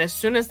 And as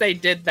soon as they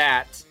did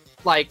that,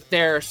 like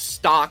their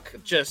stock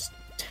just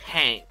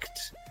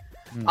tanked.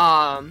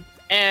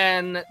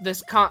 And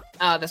this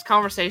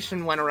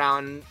conversation went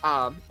around.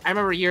 I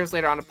remember years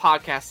later on a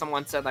podcast,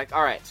 someone said like,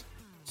 "All right,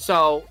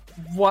 so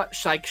what?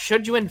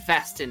 Should you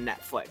invest in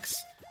Netflix?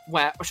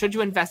 Or should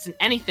you invest in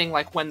anything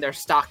like when their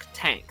stock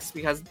tanks?"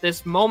 Because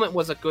this moment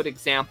was a good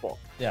example.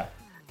 Yeah.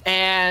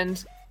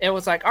 And it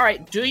was like, all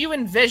right, do you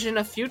envision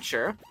a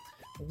future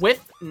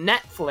with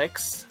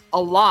Netflix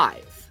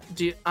alive?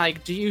 Do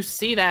you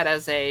see that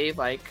as in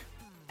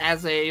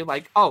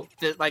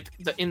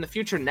the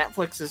future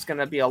Netflix is going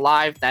to be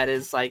alive? That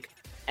is like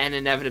an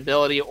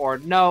inevitability, or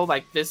no,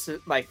 like this is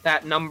like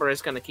that number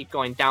is going to keep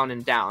going down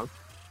and down.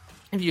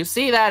 If you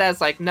see that as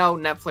like, no,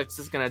 Netflix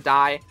is going to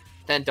die,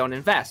 then don't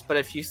invest. But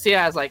if you see it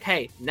as like,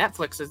 hey,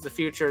 Netflix is the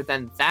future,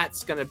 then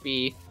that's going to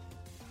be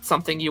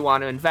something you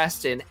want to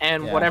invest in.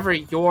 And whatever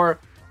your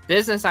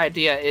business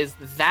idea is,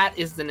 that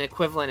is an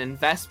equivalent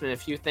investment.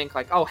 If you think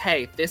like, oh,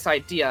 hey, this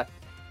idea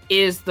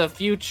is the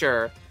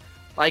future,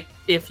 like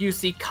if you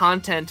see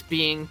content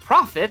being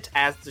profit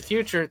as the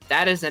future,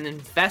 that is an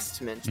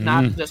investment,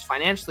 not just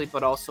financially,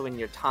 but also in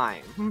your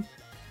time.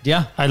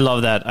 Yeah. I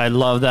love that. I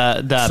love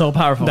that. So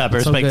powerful. That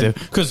So perspective.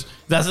 Because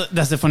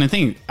that's the funny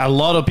thing. A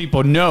lot of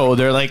people know,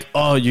 they're like,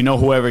 oh,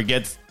 whoever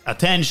gets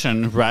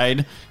attention,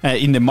 right,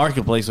 in the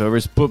marketplace,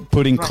 whoever's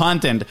putting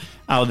content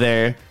out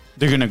there,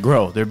 they're going to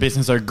grow. Their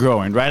business are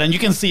growing, right? And you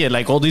can see it,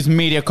 like all these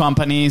media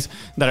companies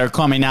that are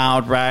coming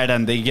out, right?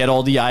 And they get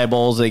all the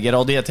eyeballs, they get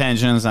all the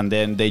attentions, and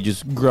then they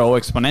just grow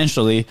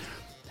exponentially.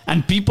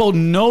 And people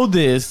know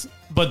this,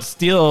 but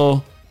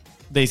still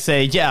they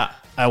say, yeah,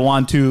 I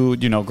want to,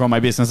 grow my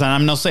business. And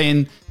I'm not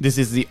saying this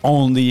is the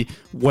only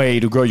way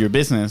to grow your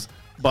business,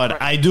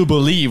 but I do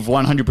believe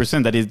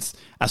 100% that it's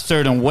a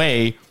certain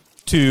way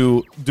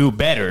to do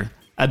better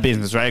at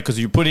business, right? Because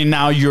you're putting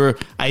now your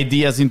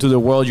ideas into the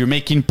world, you're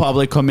making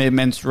public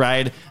commitments,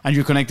 right? And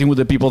you're connecting with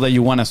the people that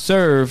you want to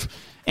serve,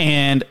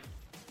 and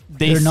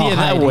they see it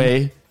that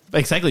way.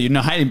 Exactly, you're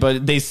not hiding,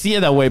 but they see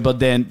it that way, but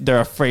then they're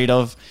afraid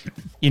of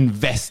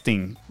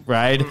investing,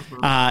 right?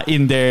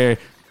 In their,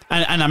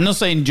 and I'm not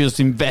saying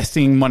just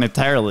investing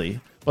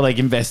monetarily, but like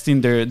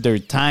investing their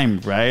time,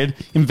 right?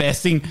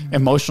 Investing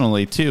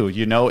emotionally too,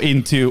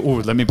 into,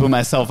 let me put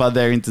myself out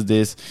there into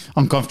this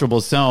uncomfortable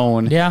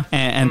zone,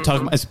 and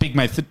speak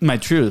my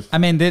truth. I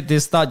mean,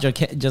 this thought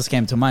just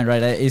came to mind,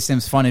 right? It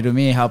seems funny to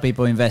me how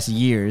people invest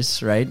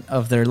years, right,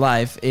 of their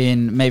life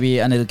in maybe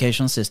an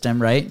education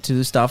system, right, to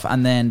do stuff,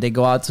 and then they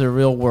go out to the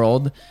real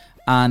world,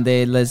 and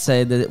let's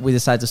say that we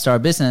decide to start a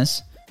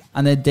business,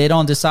 and then they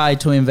don't decide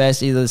to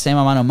invest either the same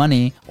amount of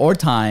money or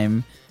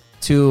time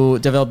to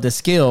develop the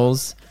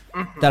skills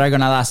that are going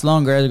to last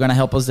longer. They're going to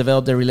help us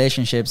develop their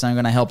relationships, and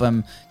going to help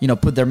them,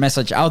 put their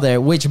message out there,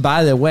 which,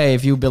 by the way,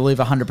 if you believe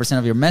 100%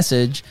 of your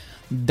message,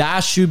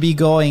 that should be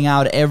going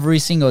out every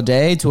single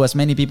day to as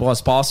many people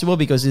as possible,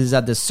 because it is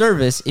at the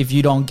service if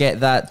you don't get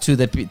that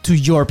to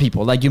your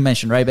people, like you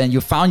mentioned, right? And you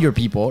found your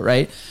people,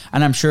 right?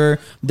 And I'm sure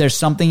there's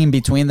something in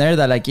between there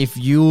that, like, if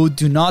you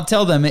do not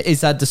tell them,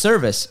 it's at the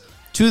service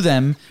to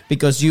them,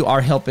 because you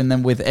are helping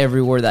them with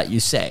every word that you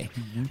say,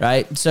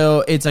 right?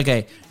 So it's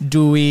okay.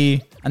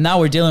 And now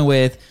we're dealing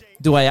with,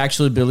 do I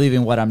actually believe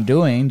in what I'm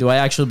doing? Do I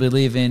actually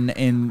believe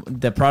in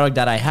the product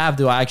that I have?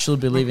 Do I actually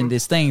believe in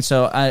this thing?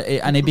 So,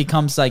 and it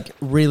becomes like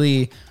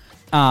really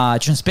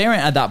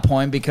transparent at that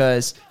point,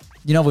 because,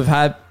 we've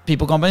had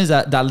companies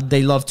that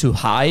they love to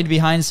hide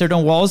behind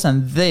certain walls.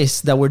 And this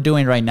that we're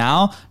doing right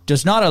now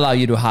does not allow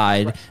you to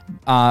hide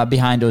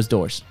behind those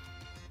doors.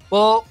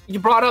 Well, you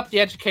brought up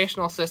the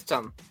educational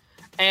system,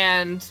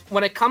 and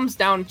when it comes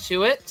down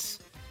to it,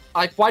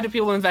 like, why do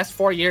people invest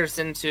 4 years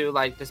into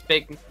like this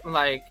big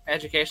like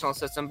educational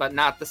system, but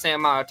not the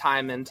same amount of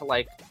time into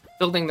like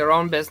building their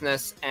own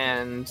business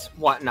and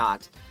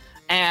whatnot?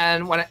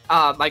 And when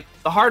like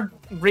the hard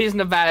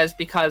reason of that is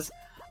because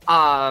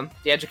the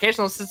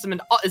educational system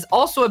is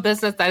also a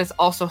business that is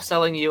also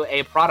selling you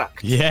a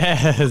product.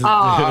 Yes.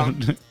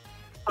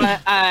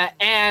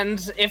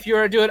 And if you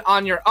were to do it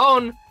on your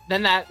own,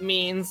 then that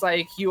means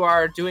like you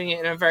are doing it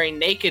in a very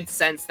naked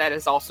sense that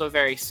is also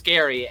very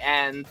scary.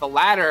 And the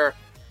latter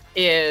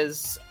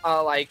is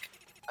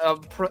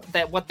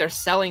that what they're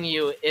selling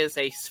you is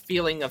a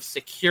feeling of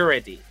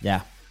security.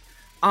 Yeah.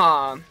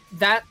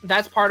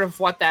 That's part of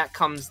what that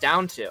comes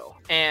down to.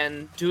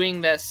 And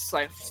doing this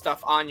like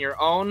stuff on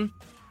your own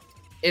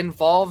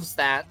involves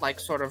that like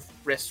sort of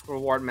risk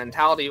reward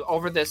mentality.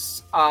 Over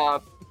this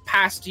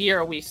past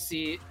year, we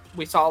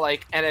saw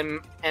like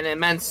an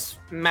immense,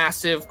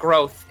 massive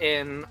growth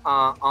in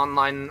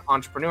online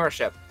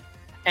entrepreneurship.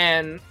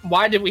 And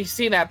why did we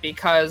see that?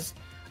 Because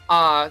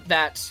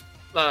that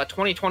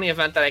 2020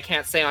 event that I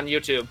can't say on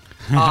YouTube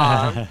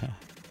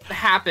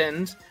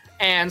happened.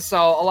 And so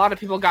a lot of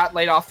people got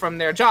laid off from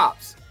their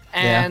jobs.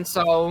 And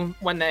so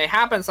when they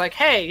happen, it's like,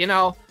 hey,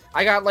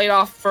 I got laid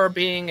off for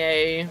being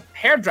a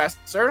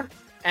hairdresser.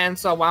 And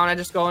so why don't I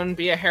just go and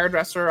be a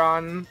hairdresser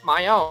on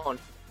my own?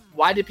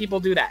 Why did people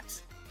do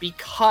that?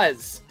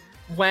 Because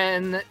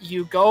when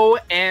you go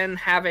and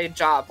have a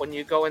job, when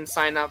you go and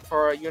sign up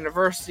for a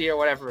university or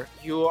whatever,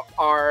 you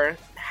are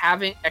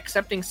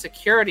accepting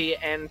security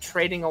and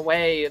trading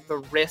away the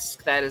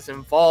risk that is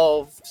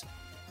involved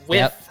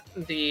with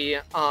the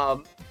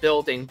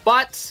building.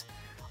 But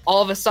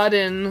all of a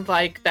sudden,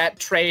 like, that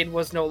trade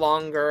was no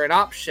longer an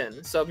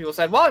option. So people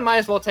said, well, I might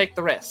as well take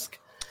the risk.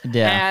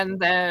 Yeah. And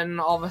then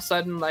all of a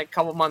sudden, like a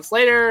couple months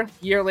later,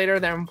 year later,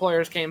 their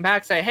employers came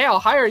back, say, hey, I'll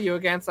hire you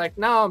again. It's like,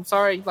 no, I'm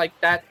sorry. Like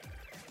that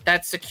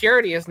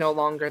security is no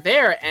longer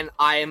there. And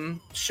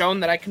I'm shown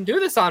that I can do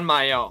this on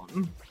my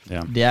own.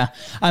 Yeah. Yeah.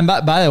 And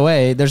by the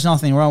way, there's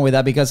nothing wrong with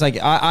that, because like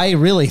I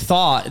really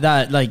thought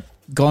that like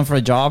going for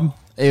a job,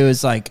 it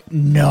was like,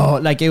 no,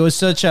 like it was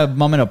such a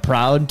moment of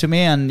pride to me,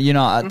 and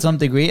at some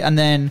degree. And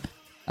then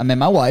I met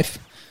my wife,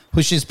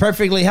 who she's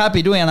perfectly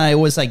happy doing, and I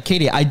was like,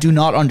 Katie, I do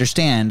not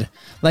understand.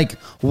 Like,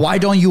 why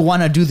don't you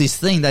want to do this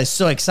thing that's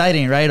so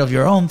exciting, right? Of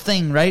your own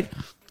thing, right?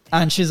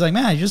 And she's like,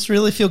 man, I just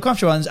really feel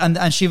comfortable,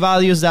 and she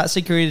values that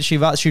security. She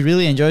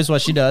really enjoys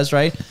what she does,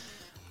 right?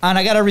 And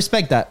I gotta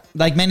respect that,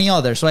 like many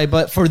others, right?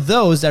 But for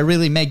those that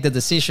really make the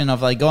decision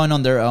of like going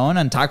on their own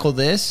and tackle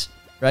this,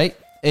 right?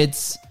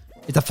 It's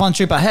a fun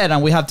trip ahead,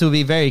 and we have to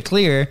be very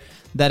clear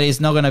that it's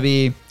not gonna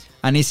be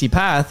an easy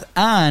path,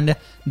 and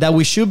that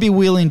we should be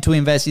willing to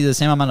invest either the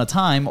same amount of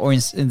time or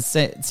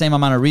same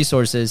amount of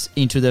resources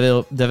into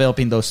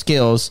developing those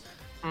skills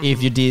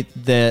if you did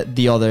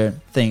the other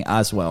thing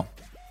as well.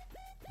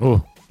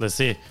 Oh, let's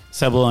see.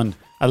 Sebulon,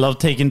 I love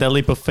taking that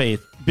leap of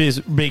faith.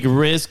 Big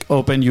risk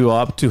open you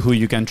up to who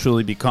you can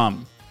truly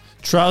become.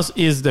 Trust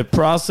is the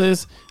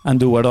process and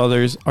do what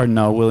others are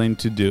not willing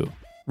to do.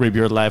 Rip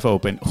your life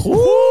open.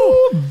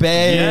 Ooh,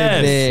 baby.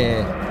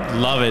 Yes.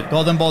 Love it.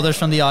 Golden boulders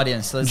from the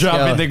audience. Let's Drop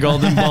go. in the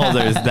golden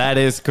boulders. That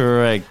is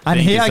correct. And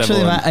Thank he you, actually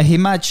Sebulon. he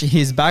matched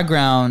his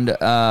background to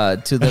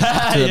the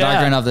Yeah.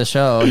 background of the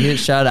show. Huge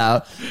shout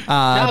out.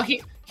 No,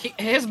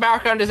 his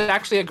background is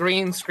actually a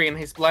green screen.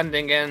 He's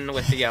blending in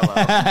with the yellow.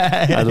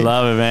 I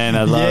love it, man.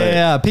 I love it.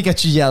 Yeah,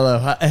 Pikachu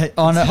yellow.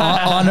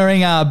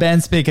 Honoring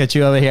Ben's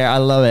Pikachu over here. I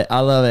love it. I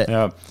love it.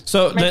 Yeah.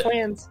 So My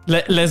twins.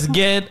 let's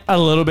get a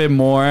little bit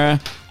more.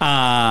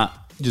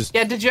 Just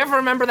Yeah, did you ever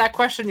remember that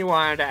question you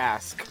wanted to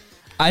ask?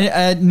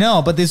 I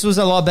no, but this was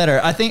a lot better.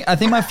 I think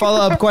my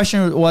follow-up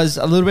question was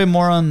a little bit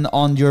more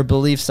on your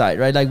belief side,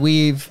 right? Like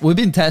we've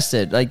been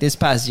tested like this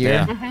past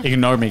year. yeah.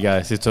 Ignore me,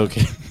 guys. It's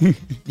okay.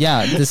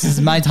 Yeah, this is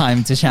my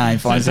time to shine.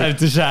 It's Fonzie. time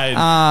to shine.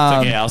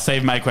 It's okay. I'll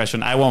save my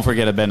question. I won't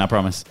forget it, Ben. I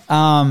promise.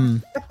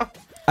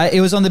 It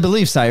was on the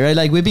belief side, right?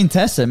 Like we've been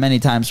tested many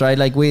times, right?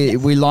 Like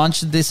we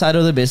launched this side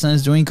of the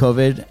business during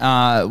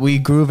COVID. We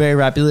grew very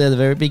rapidly at the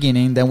very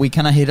beginning. Then we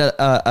kind of hit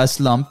a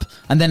slump,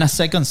 and then a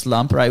second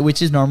slump, right?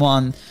 Which is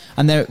normal,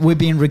 and then we've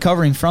been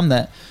recovering from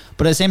that.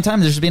 But at the same time,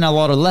 there's been a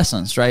lot of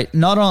lessons, right?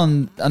 Not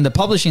on the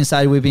publishing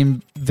side, we've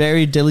been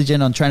very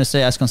diligent on trying to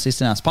stay as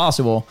consistent as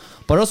possible.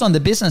 But also on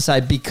the business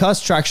side,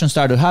 because traction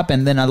started to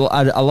happen, then a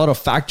lot of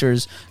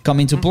factors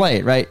come into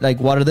play, right? Like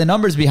what are the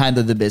numbers behind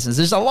the business?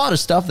 There's a lot of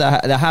stuff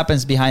that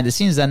happens behind the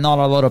scenes that not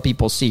a lot of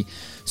people see.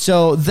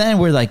 So then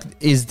we're like,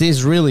 is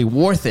this really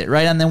worth it,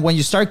 right? And then when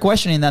you start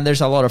questioning that,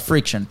 there's a lot of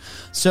friction.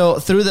 So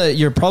through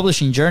your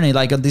publishing journey,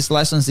 like these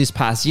lessons this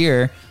past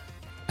year,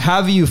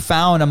 have you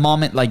found a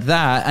moment like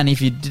that? And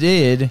if you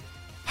did,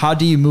 how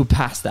do you move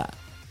past that?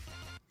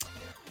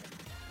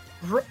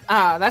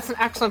 That's an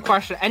excellent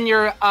question. And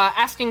you're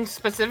asking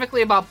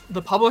specifically about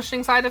the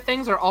publishing side of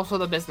things or also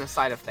the business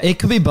side of things? It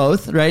could be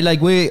both, right?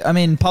 Like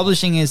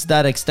publishing is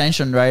that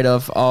extension, right,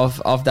 of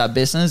that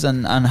business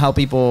and how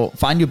people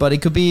find you. But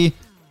it could be,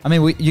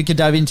 you could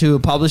dive into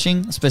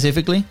publishing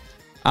specifically.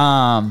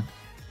 Yeah,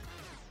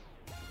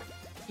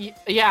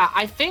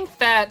 I think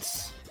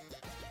that,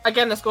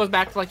 again, this goes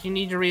back to like you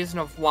need your reason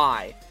of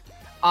why.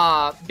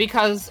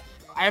 Because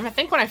I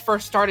think when I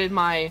first started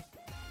my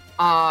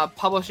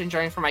publishing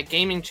journey for my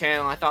gaming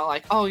channel, I thought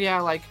like, oh yeah,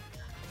 like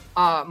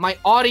my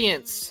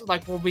audience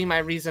like will be my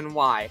reason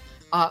why.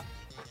 But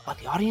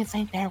the audience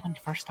ain't there when you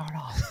first start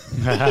off.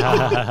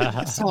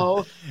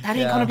 So that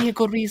ain't gonna be a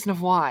good reason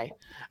of why.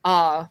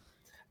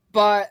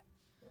 But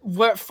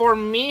what for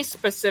me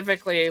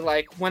specifically,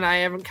 like when I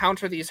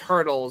encounter these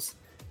hurdles,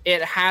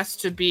 it has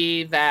to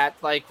be that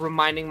like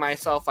reminding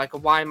myself like,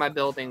 why am I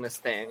building this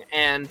thing?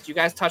 And you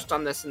guys touched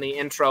on this in the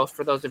intro.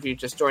 For those of you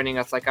just joining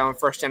us, like I'm a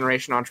first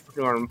generation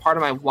entrepreneur, and part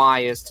of my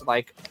why is to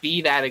like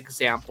be that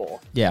example.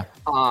 Yeah.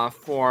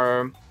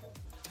 For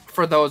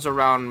those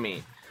around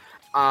me.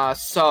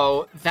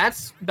 So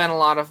that's been a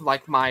lot of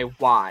like my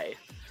why.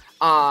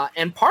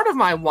 And part of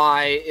my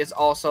why is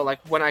also like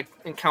when I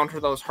encounter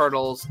those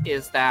hurdles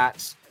is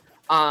that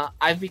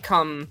I've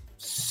become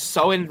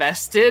so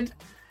invested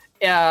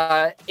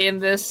in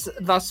this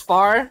thus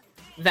far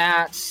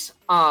that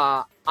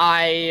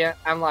I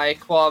am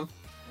like, well,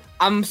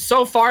 I'm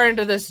so far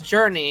into this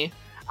journey.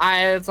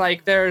 It's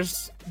like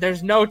there's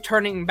no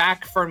turning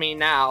back for me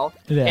now.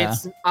 Yeah.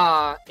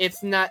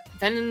 It's not.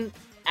 Then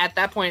at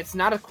that point, it's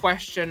not a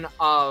question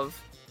of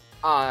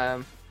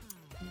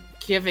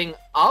giving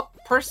up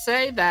per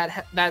se. That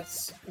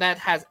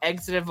has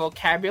exited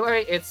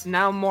vocabulary. It's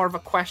now more of a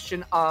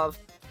question of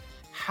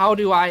how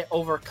do I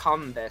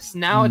overcome this?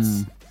 Now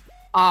it's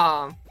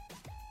pardon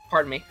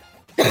me.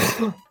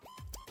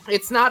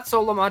 It's not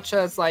so much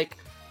as like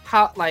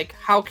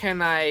how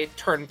can I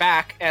turn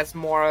back, as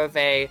more of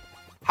a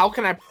how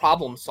can I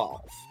problem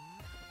solve?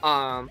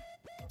 How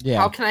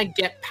can I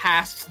get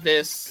past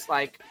this?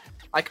 Like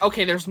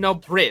okay, there's no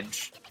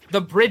bridge.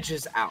 The bridge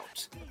is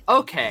out.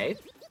 Okay,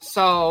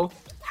 so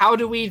how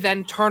do we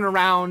then turn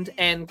around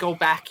and go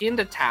back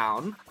into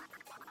town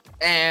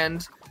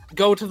and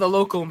go to the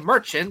local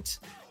merchant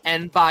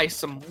and buy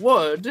some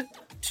wood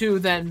to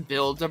then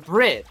build a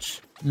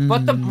bridge?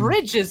 But the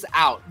bridge is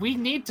out. We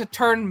need to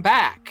turn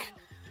back.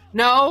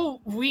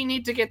 No, we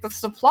need to get the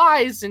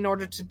supplies in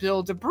order to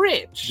build a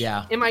bridge.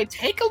 Yeah. It might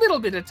take a little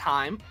bit of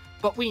time,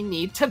 but we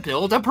need to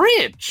build a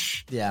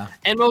bridge. Yeah.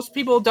 And most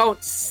people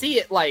don't see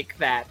it like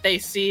that. They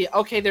see,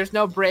 okay, there's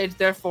no bridge,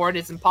 therefore it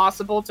is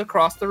impossible to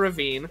cross the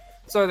ravine,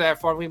 so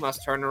therefore we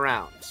must turn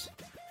around.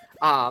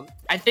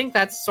 I think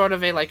that's sort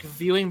of a like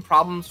viewing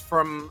problems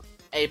from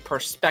a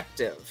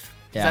perspective.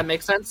 Does that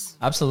make sense?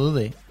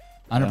 Absolutely.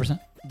 100%.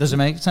 Does it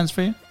make sense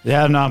for you?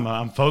 Yeah, no,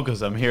 I'm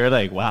focused. I'm here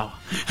like, wow.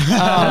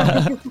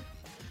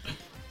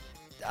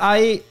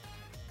 I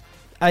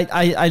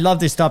love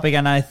this topic,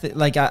 and I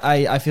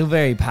feel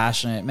very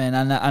passionate, man,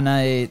 and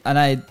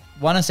I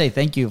want to say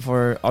thank you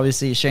for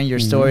obviously sharing your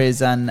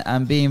stories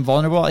and being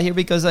vulnerable out here,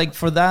 because like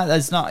for that,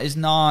 it's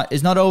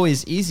not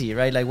always easy,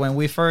 right? Like when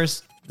we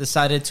first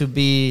decided to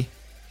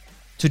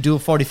do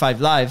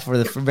 45 Live for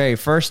the very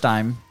first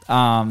time,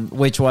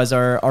 which was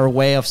our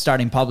way of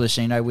starting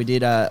publishing, right? We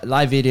did a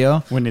live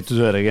video. We need to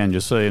do it again,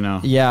 just so you know.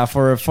 Yeah,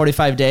 for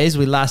 45 days.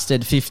 We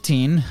lasted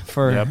 15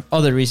 for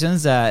other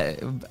reasons,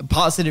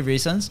 positive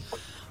reasons.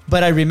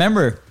 But I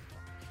remember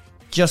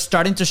just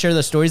starting to share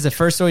the stories. The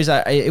first stories,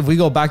 if we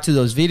go back to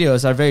those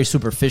videos, are very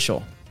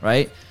superficial,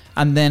 right?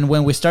 And then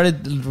when we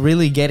started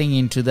really getting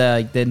into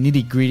the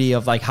nitty gritty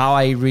of like how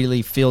I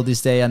really feel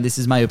this day, and this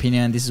is my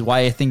opinion, and this is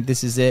why I think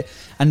this is it,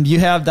 and you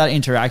have that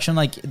interaction,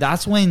 like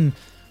that's when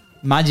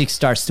magic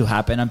starts to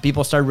happen and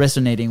people start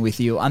resonating with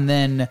you. And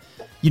then,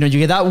 you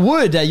get that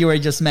wood that you were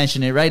just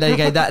mentioning, right?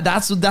 Like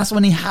that's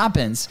when it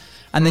happens.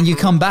 And then you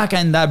come back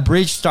and that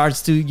bridge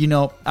starts to,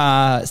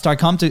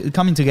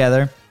 coming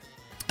together.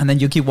 And then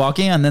you keep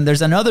walking, and then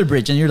there's another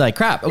bridge, and you're like,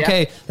 crap,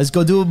 okay, let's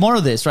go do more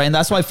of this, right? And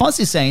that's why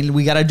Fonzie's saying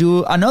we got to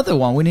do another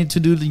one. We need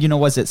to do,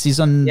 what's it,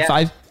 season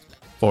 5?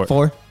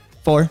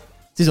 4.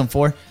 Season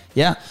 4.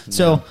 Yeah.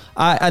 So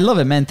I love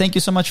it, man. Thank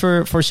you so much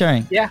for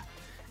sharing. Yeah.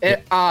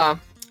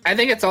 I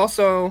think it's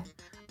also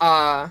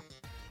a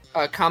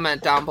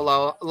comment down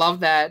below.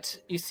 Love that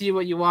you see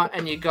what you want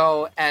and you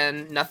go,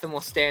 and nothing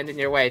will stand in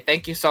your way.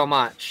 Thank you so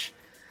much.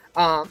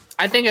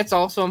 I think it's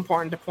also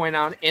important to point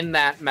out in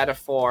that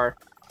metaphor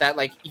that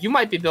like you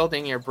might be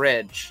building your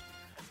bridge,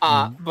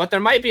 but there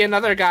might be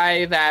another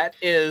guy that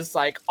is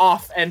like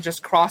off and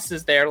just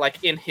crosses there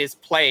like in his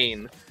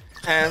plane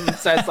and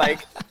says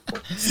like,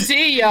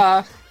 "See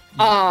ya."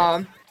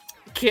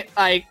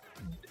 Like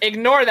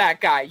ignore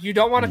that guy. You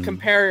don't want to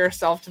compare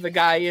yourself to the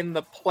guy in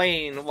the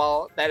plane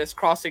that is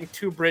crossing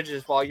 2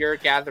 bridges while you're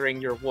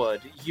gathering your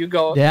wood. You're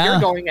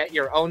going at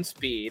your own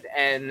speed,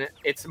 and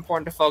it's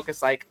important to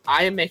focus like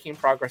I am making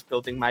progress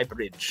building my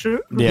bridge.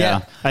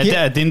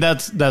 I think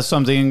that's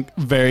something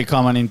very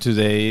common in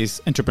today's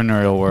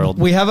entrepreneurial world.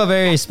 We have a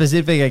very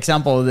specific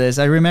example of this.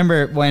 I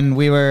remember when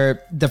we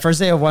were the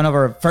first day of one of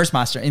our first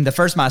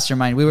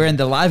mastermind, we were in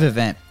the live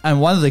event, and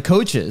one of the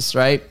coaches,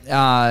 right,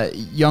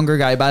 younger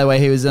guy, by the way,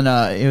 he was in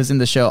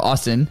the show,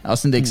 Austin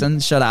Dixon,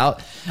 shout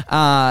out.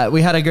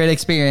 We had a great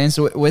experience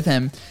with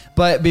him,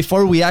 but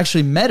before we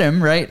actually met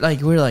him, right, like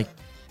we were like,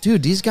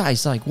 dude, these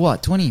guys like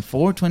what,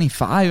 24,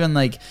 25, and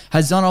like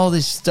has done all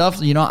this stuff.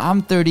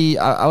 I'm 30.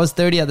 I was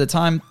 30 at the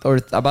time, or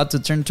about to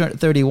turn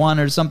 31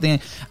 or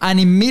something. And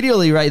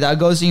immediately, right, that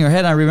goes in your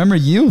head. I remember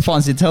you,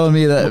 Fonzie, telling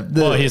me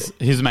that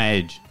he's my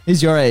age.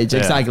 He's your age,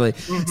 exactly.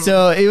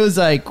 So it was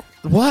like,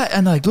 what?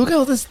 And like, look at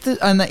all this.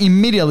 And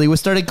immediately we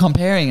started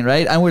comparing,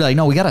 right? And we're like,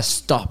 no, we gotta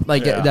stop.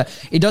 Like,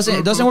 it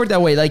doesn't work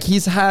that way. Like,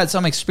 he's had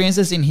some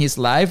experiences in his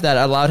life that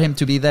allowed him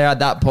to be there at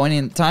that point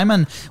in time,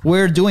 and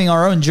we're doing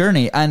our own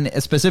journey. And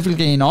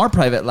specifically in our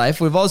private life,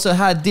 we've also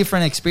had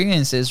different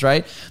experiences,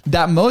 right?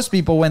 That most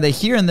people, when they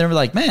hear and they're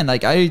like, man,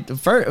 like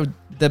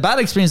the bad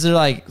experiences are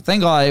like,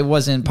 thank God I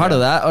wasn't part of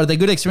that. Or the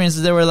good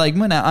experiences, they were like,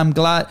 man, I'm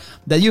glad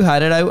that you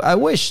had it. I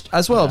wished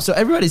as well. So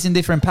everybody's in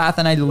different path,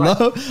 and I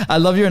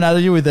love your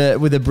analogy with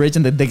the bridge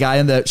and the guy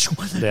and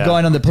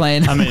going on the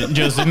plane. I mean,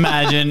 just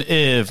imagine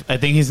if, I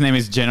think his name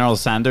is General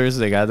Sanders,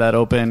 the guy that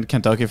opened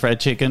Kentucky Fried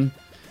Chicken.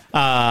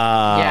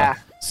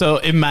 So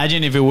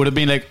imagine if it would have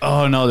been like,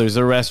 oh no, there's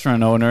a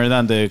restaurant owner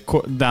down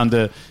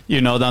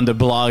the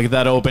block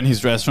that opened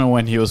his restaurant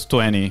when he was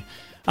 20.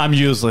 I'm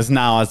useless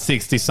now at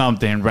 60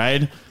 something,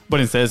 right? But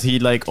instead, he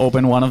like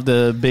opened one of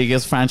the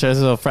biggest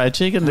franchises of fried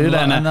chicken, dude.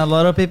 And a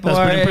lot of people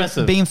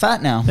are being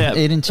fat now,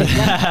 eating chicken.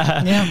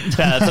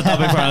 That's a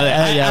topic for another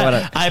day.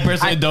 Whatever. I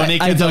personally don't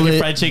eat Kentucky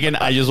Fried Chicken.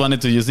 I just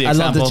wanted to use the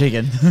example. I love the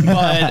chicken.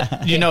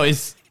 But,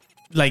 it's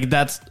like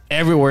that's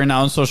everywhere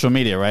now on social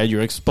media, right?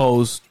 You're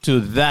exposed to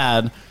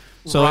that.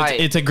 So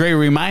it's a great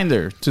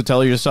reminder to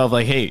tell yourself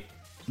like, hey,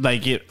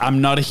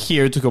 I'm not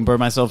here to compare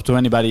myself to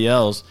anybody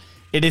else.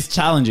 It is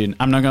challenging.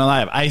 I'm not going to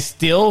lie. I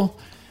still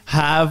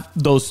have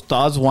those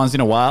thoughts once in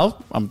a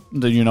while,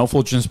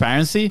 full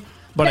transparency.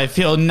 But I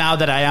feel now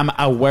that I am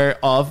aware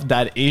of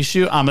that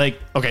issue, I'm like,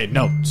 okay,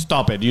 no,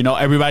 stop it.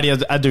 Everybody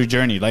has at their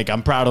journey. Like,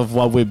 I'm proud of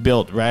what we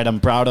built, right? I'm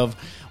proud of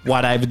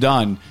what I've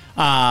done.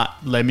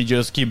 Let me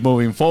just keep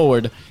moving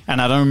forward. And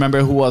I don't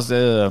remember who was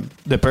the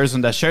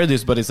person that shared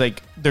this, but it's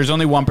like, there's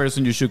only one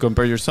person you should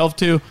compare yourself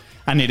to,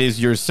 and it is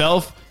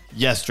yourself.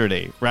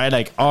 Yesterday, right?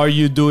 Like, are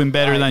you doing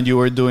better than you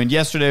were doing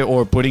yesterday,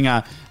 or putting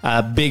a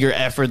bigger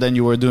effort than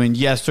you were doing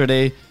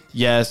yesterday?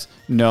 Yes,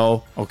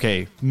 no,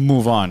 okay,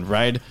 move on,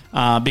 right?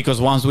 Because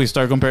once we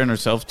start comparing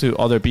ourselves to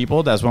other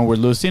people, that's when we're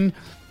losing.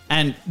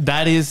 And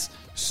that is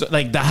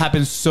that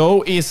happens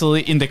so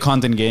easily in the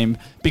content game,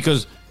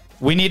 because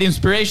we need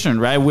inspiration,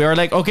 right? We are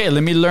like, okay,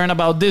 let me learn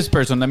about this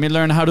person. Let me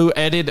learn how to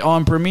edit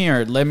on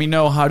Premiere. Let me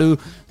know how to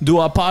do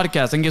a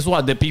podcast. And guess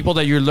what? The people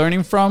that you're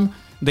learning from,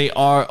 they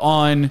are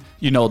on,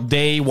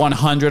 day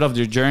 100 of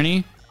their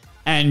journey.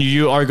 And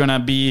you are going to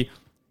be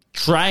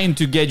trying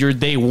to get your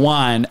day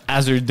 1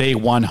 as your day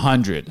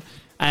 100.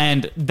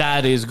 And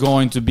that is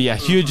going to be a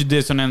huge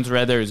dissonance,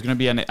 right? There is going to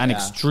be an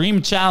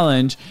extreme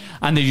challenge,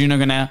 and then you're not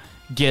going to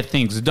get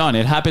things done.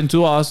 It happened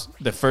to us.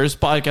 The first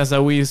podcast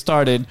that we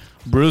started,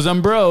 Brews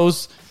and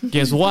Bros,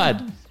 guess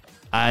what?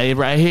 I,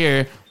 right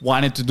here,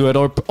 wanted to do it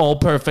all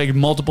perfect,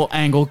 multiple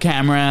angle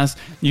cameras,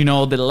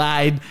 the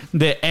light,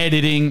 the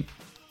editing.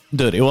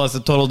 Dude, it was a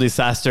total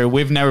disaster.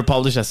 We've never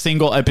published a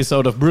single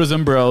episode of Brews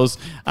and Bros,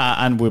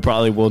 and we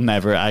probably will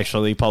never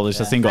actually publish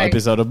a single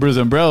episode of Brews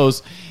and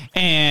Bros.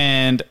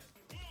 And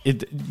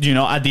it,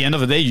 at the end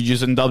of the day, you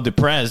just end up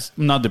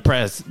not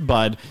depressed,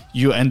 but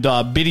you end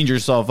up beating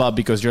yourself up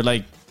because you're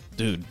like,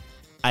 dude,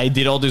 I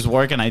did all this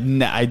work and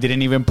I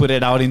didn't even put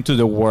it out into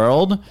the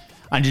world,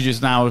 and you're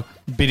just now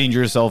beating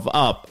yourself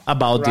up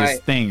about these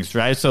things,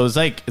 right? So it's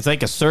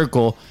like a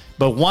circle.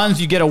 But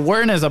once you get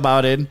awareness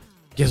about it,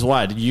 guess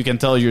what? You can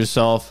tell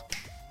yourself,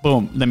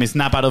 boom, let me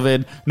snap out of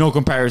it. No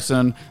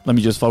comparison. Let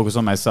me just focus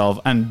on myself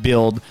and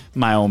build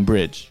my own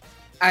bridge.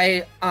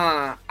 I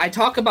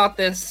talk about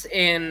this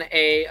in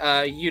a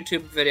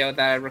YouTube video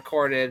that I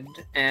recorded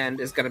and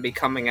is going to be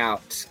coming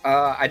out.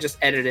 I just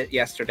edited it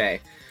yesterday.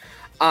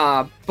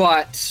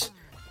 But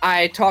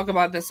I talk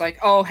about this like,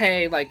 oh,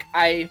 hey, like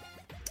I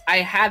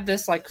had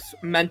this like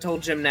mental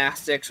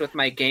gymnastics with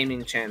my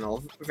gaming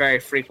channel very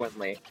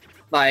frequently.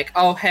 Like,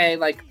 oh, hey,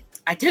 like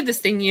I did this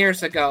thing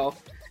years ago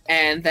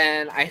and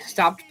then I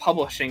stopped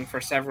publishing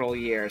for several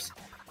years.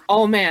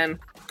 Oh man,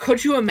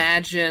 could you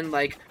imagine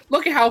like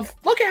Look at how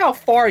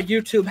far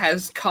YouTube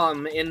has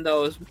come in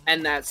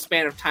that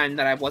span of time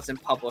that I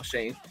wasn't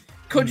publishing.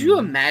 Could you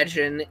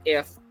imagine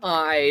if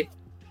I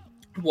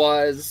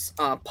was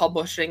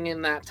publishing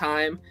in that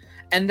time,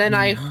 and then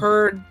I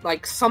heard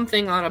like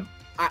something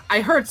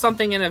I heard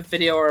something in a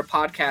video or a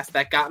podcast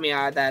that got me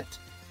out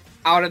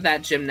of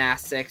that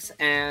gymnastics,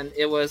 and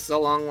it was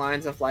along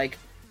lines of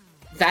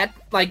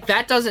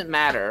that doesn't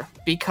matter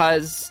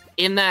because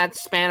in that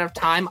span of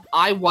time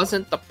I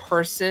wasn't the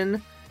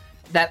person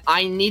that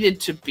I needed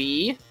to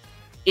be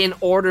in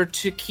order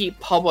to keep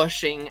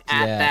publishing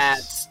at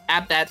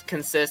that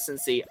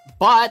consistency.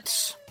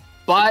 But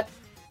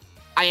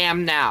I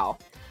am now.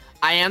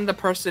 I am the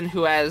person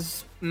who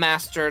has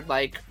mastered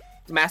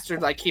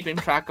keeping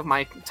track of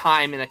my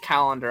time in a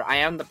calendar. I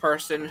am the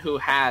person who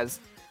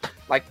has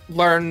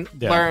learned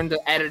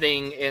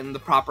editing in the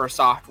proper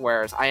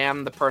softwares. I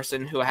am the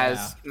person who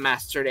has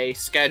mastered a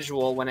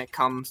schedule when it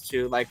comes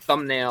to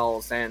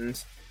thumbnails and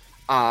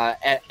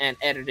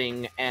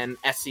editing and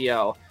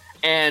SEO.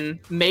 And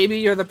maybe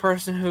you're the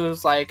person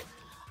who's like,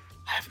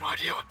 I have no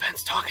idea what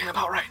Ben's talking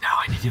about right now.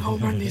 I need to go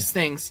learn these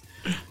things.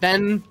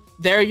 Then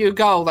there you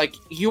go.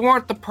 You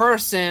weren't the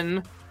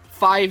person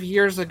 5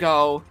 years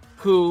ago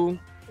who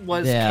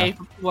was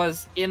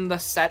in the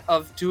set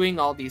of doing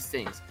all these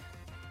things.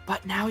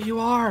 But now you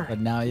are.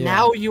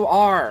 Now you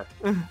are.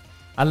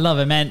 I love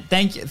it, man.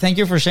 Thank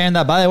you for sharing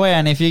that, by the way.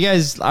 And if you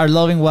guys are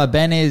loving what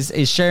Ben is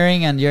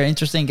sharing and you're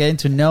interested in getting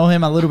to know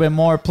him a little bit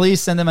more, please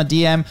send him a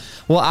DM.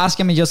 We'll ask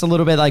him in just a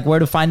little bit where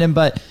to find him.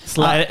 But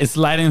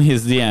slide in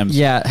his DMs.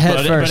 Yeah,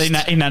 head first.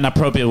 But in an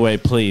appropriate way,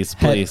 please.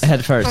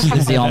 Head first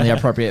is the only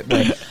appropriate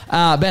way.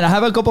 Ben, I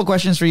have a couple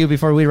questions for you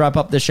before we wrap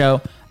up the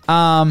show.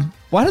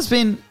 What has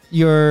been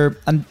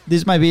and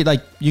this might be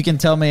you can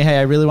tell me, hey,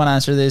 I really want to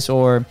answer this,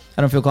 or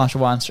I don't feel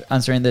comfortable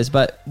answering this,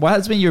 but what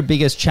has been your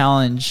biggest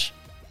challenge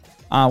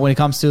when it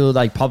comes to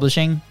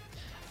publishing,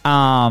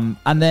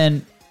 and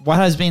then what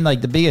has been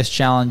the biggest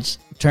challenge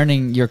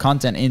turning your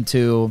content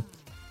into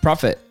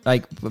profit,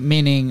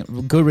 meaning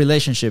good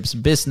relationships,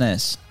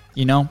 business,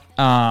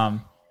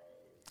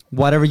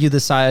 whatever you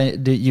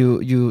decide that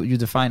you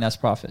define as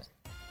profit.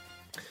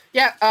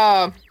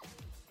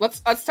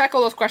 Let's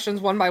tackle those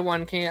questions one by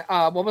one.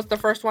 What was the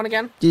first one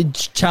again?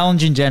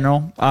 Challenge in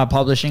general,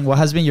 publishing. What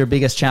has been your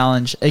biggest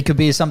challenge? It could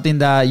be something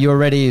that you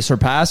already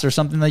surpassed or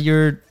something that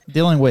you're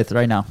dealing with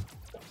right now.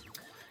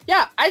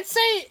 Yeah, I'd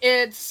say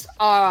it's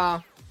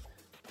holding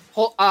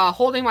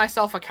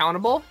myself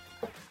accountable.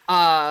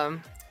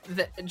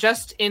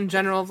 Just in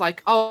general,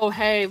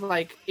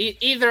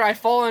 either I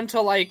fall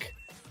into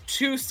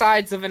two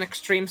sides of an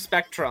extreme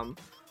spectrum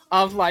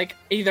of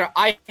either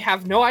I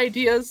have no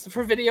ideas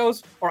for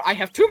videos or I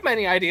have too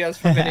many ideas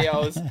for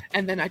videos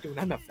and then I do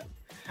none of them.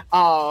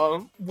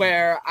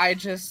 Where I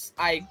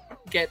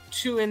get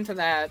too into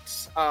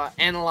that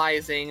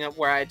analyzing,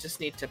 where I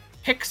just need to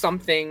pick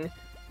something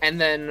and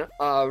then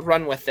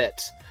run with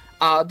it.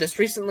 This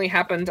recently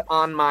happened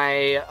on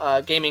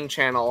my gaming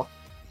channel,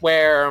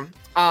 where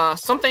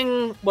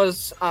something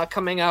was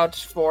coming out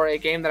for a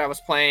game that I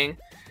was playing,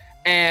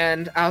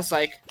 and I was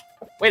like,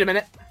 wait a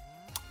minute,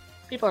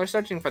 people are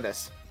searching for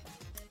this.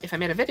 If I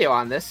made a video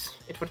on this,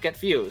 it would get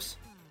views.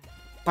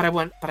 But I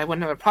wouldn't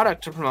have a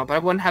product to promote, but I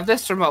wouldn't have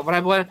this to promote,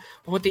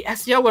 but the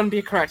SEO wouldn't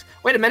be correct.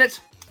 Wait a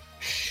minute,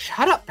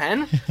 shut up,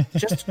 Ben.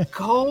 Just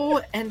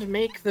go and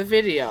make the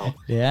video.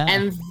 Yeah.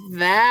 And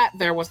that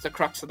there was the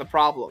crux of the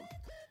problem.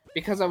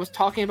 Because I was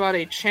talking about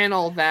a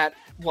channel that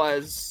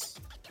was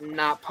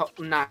not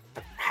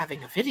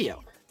having a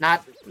video.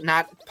 Not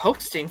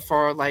posting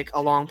for like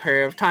a long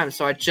period of time.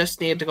 So I just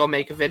needed to go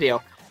make a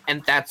video.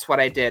 And that's what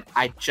I did.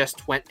 I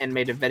just went and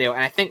made a video.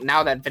 And I think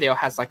now that video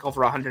has like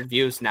over 100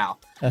 views now.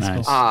 That's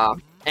Nice.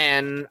 cool.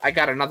 And I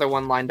got another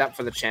one lined up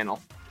for the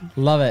channel.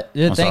 Love it.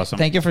 Dude, That's awesome.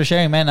 Thank you for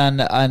sharing, man.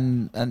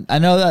 And I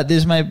know that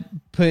this might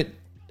put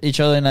each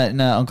other in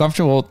an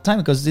uncomfortable time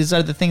because these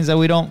are the things that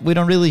we don't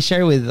really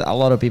share with a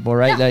lot of people,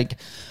 right? Yeah. Like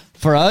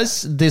for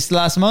us, this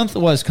last month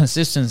was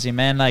consistency,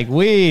 man. Like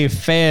we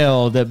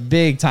failed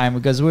big time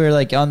because we were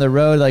like on the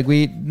road. Like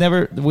we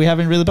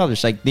haven't really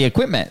published. Like the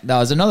equipment, that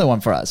was another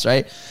one for us,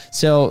 right?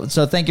 So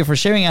thank you for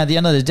sharing. At the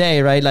end of the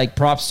day, right? Like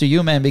props to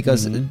you, man,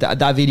 because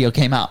that video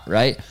came out,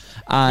 right?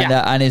 And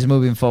and is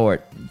moving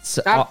forward.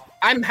 So,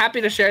 I'm happy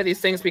to share these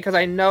things because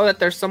I know that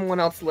there's someone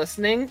else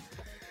listening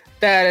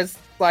that is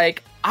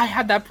like, I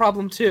had that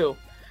problem too.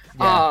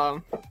 Yeah.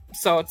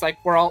 So it's like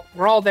we're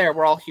all there.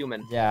 We're all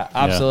human. yeah,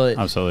 absolutely.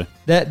 Yeah, absolutely.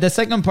 The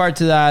second part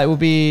to that would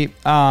be,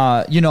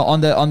 on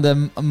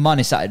the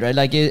money side, right?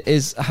 Like,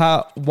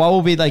 what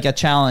will be like a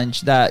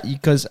challenge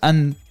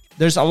and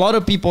there's a lot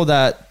of people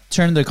that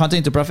turn their content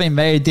into profit in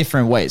very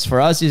different ways.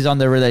 For us, is on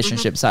the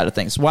relationship side of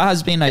things. What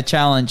has been a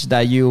challenge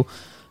that you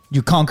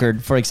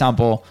conquered, for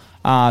example,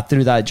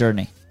 through that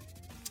journey?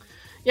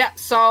 Yeah.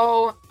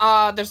 So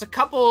there's a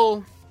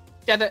couple.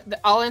 Yeah,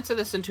 I'll answer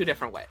this in two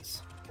different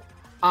ways.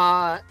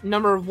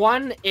 Number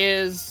one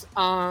is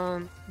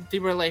the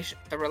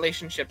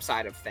relationship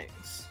side of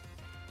things.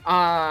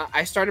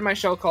 I started my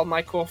show called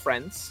My Cool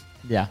Friends.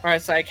 Yeah. Where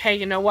it's like, hey,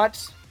 you know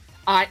what?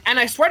 And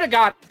I swear to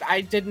God,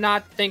 I did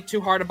not think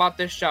too hard about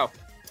this show.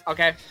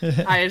 Okay,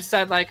 I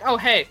said like, oh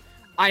hey,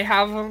 I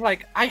have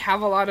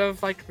a lot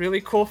of like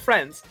really cool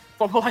friends.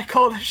 What will I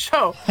call the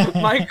show?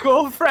 My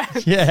Cool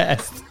Friends.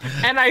 Yes.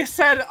 And I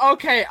said,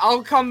 okay,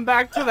 I'll come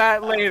back to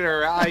that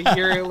later, a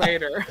year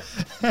later.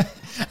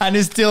 And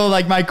it's still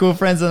like My Cool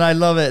Friends, and I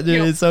love it,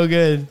 dude. It's so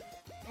good.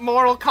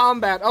 Mortal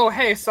Kombat. Oh,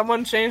 hey,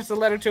 someone changed the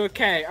letter to a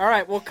K. All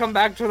right, we'll come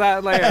back to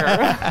that later.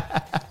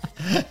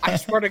 I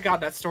swear to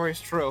God, that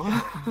story's true.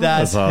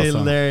 That's awesome.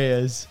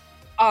 hilarious.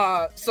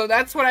 So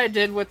that's what I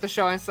did with the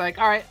show. It's like,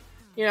 all right,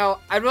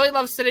 I really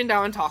love sitting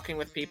down and talking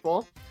with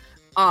people.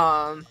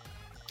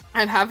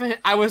 And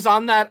I was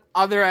on that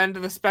other end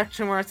of the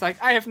spectrum where it's like,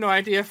 I have no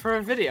idea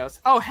for videos.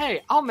 Oh,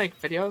 hey, I'll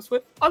make videos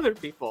with other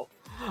people.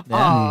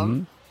 Yeah.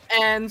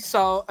 And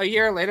so a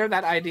year later,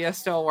 that idea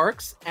still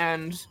works.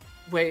 And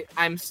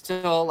I'm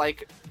still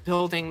like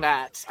building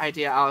that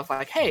idea out of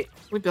like, hey,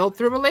 we build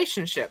through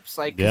relationships.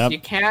 Like you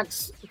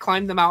can't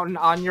climb the mountain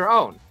on your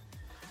own.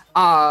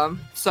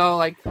 So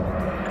like,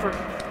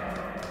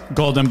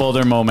 Golden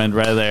Boulder moment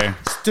right there.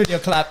 Studio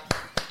clap.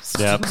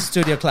 Yep.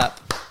 Studio clap.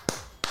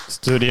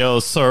 Studio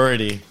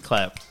sorority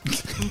clap.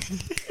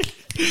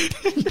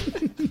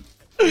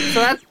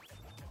 So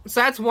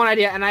that's one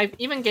idea, and I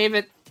even gave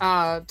it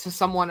to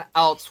someone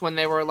else when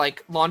they were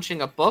like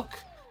launching a book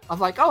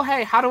of like, oh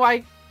hey, how do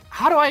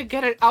I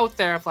get it out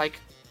there? Of like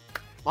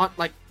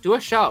do a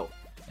show,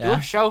 do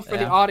a show for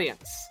the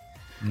audience.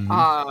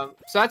 So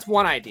that's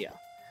one idea.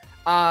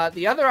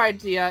 The other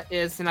idea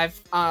is, and I've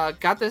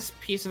got this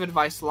piece of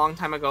advice a long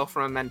time ago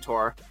from a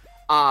mentor.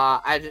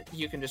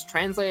 You can just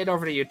translate it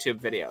over to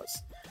YouTube videos.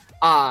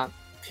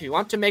 If you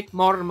want to make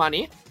more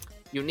money,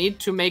 you need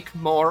to make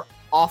more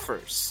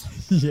offers.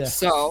 Yeah.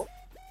 So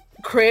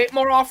create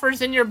more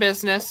offers in your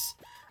business,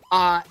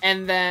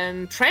 and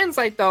then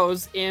translate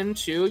those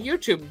into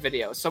YouTube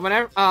videos. So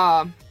whenever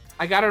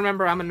I gotta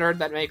remember, I'm a nerd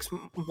that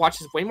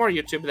watches way more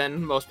YouTube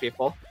than most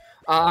people.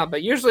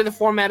 But usually the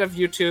format of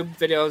YouTube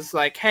videos,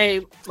 like,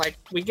 hey, like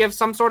we give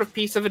some sort of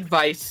piece of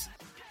advice,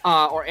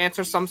 or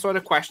answer some sort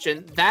of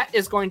question. That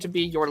is going to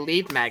be your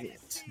lead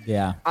magnet.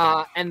 Yeah.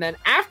 And then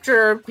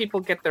after people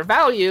get their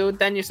value,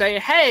 then you say,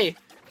 hey,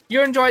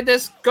 you enjoyed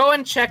this, go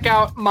and check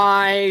out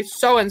my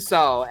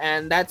so-and-so.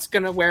 And that's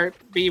going to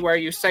be where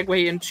you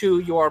segue into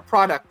your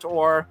product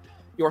or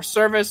your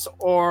service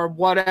or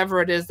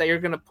whatever it is that you're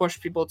going to push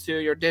people to,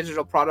 your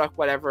digital product,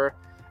 whatever.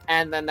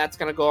 And then that's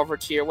going to go over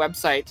to your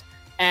website.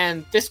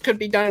 And this could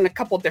be done in a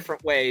couple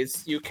different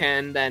ways. You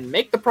can then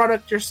make the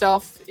product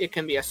yourself. It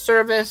can be a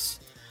service.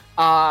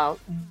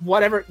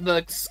 Whatever,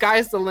 the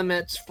sky's the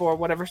limit for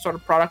whatever sort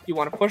of product you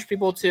want to push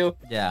people to.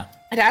 Yeah.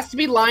 It has to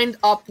be lined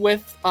up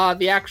with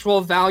the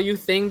actual value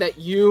thing that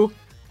you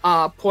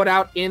put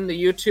out in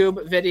the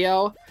YouTube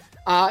video.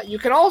 You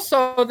can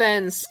also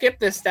then skip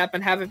this step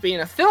and have it be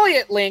an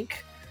affiliate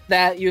link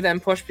that you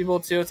then push people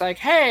to. It's like,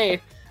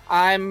 hey,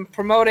 I'm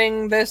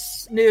promoting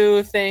this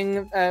new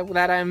thing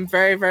that I'm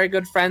very, very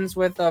good friends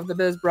with of the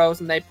Biz Bros,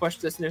 and they push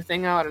this new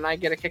thing out, and I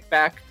get a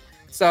kickback.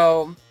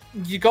 So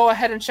you go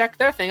ahead and check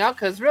their thing out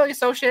because it's really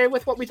associated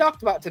with what we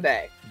talked about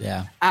today.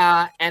 Yeah.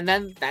 And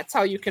then that's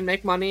how you can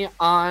make money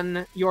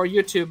on your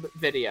YouTube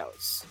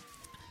videos.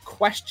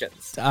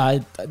 questions?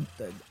 I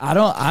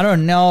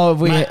don't know if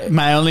we.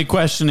 My only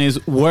question is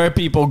where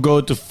people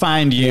go to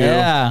find you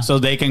so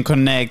they can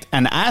connect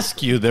and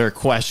ask you their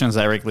questions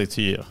directly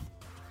to you.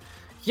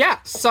 Yeah,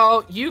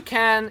 so you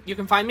can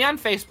find me on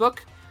Facebook.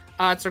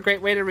 It's a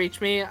great way to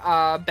reach me.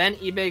 Ben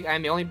Ebig.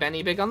 I'm the only Ben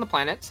Ebig on the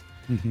planet.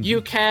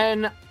 You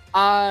can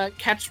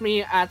catch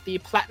me at the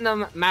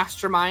Platinum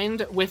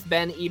Mastermind with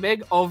Ben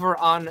Ebig over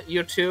on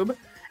YouTube.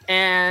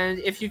 And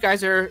if you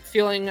guys are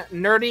feeling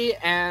nerdy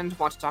and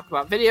want to talk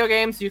about video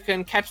games, you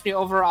can catch me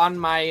over on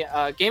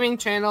my gaming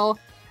channel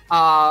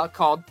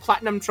called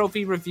Platinum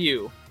Trophy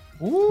Review.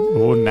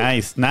 Oh,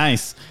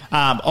 nice.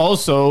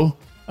 Also,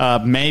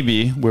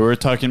 maybe we were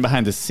talking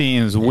behind the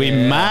scenes. We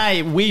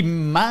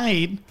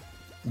might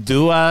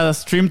do a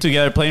stream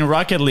together playing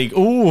Rocket League.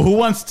 Ooh, who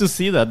wants to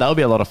see that? That would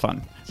be a lot of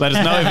fun. Let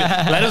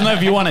us know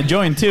if you want to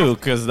join too,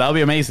 because that would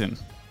be amazing.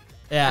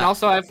 Yeah. And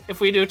also, if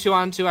we do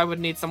 2-on-2, I would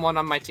need someone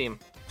on my team.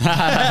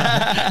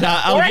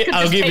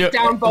 I'll give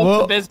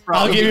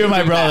you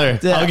my brother.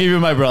 Yeah. I'll give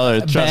you my brother.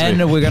 Trust Ben,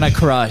 me. we're gonna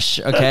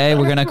crush. Okay,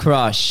 we're gonna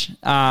crush.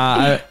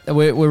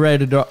 We're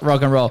ready to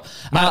rock and roll.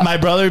 My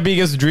brother's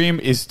biggest dream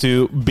is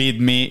to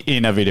beat me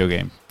in a video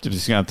game.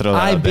 Just gonna throw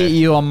that I out beat there.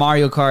 you on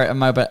Mario Kart and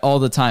my all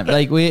the time.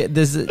 Like we're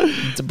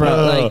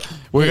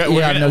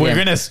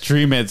gonna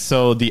stream it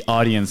so the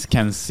audience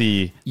can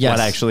see what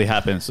actually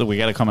happens. So we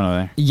gotta comment on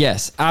there.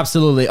 Yes,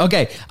 absolutely.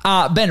 Okay,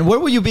 Ben, where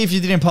would you be if you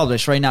didn't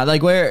publish right now?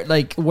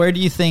 Where do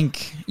you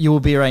think you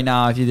will be right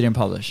now if you didn't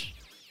publish?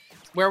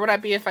 Where would I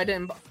be if I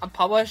didn't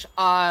publish?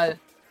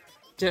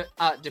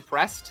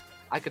 Depressed.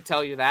 I could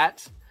tell you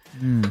that.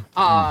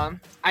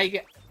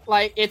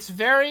 It's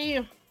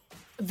very.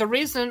 The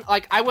reason,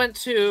 I went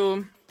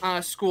to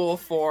school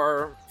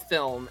for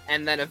film,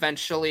 and then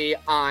eventually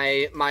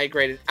I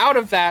migrated out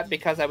of that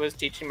because I was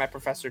teaching my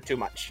professor too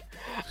much.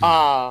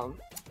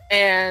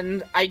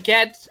 And I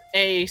get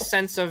a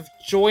sense of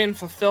joy and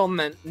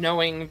fulfillment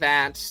knowing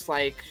that,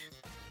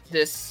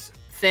 this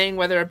thing,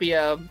 whether it be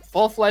a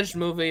full-fledged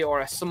movie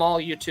or a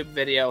small YouTube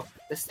video,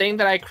 this thing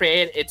that I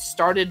create, it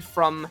started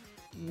from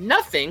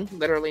nothing,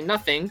 literally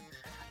nothing,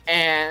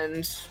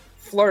 and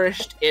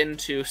flourished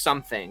into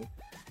something.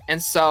 And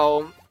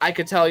so I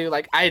could tell you,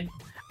 I'd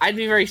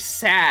be very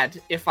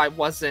sad if I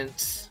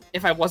wasn't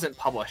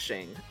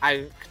publishing.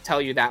 I could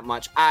tell you that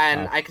much.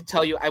 And I could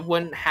tell you I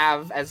wouldn't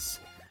have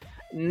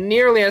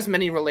nearly as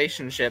many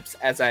relationships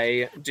as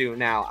I do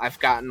now. I've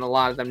gotten a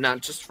lot of them,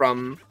 not just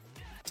from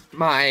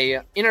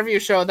my interview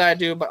show that I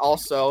do, but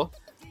also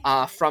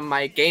from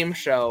my game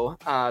show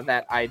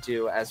that I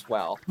do as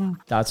well.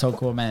 That's so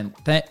cool, man.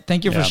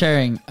 Thank you for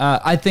sharing.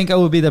 I think I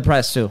would be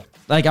depressed too.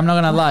 I'm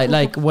not gonna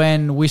lie.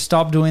 When we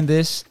stop doing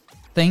this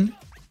thing,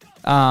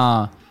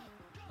 I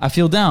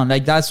feel down.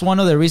 That's one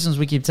of the reasons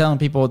we keep telling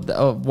people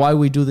why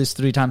we do this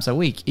 3 times a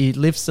week. It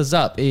lifts us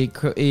up.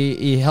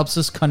 It helps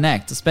us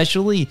connect,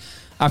 especially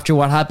after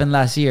what happened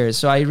last year.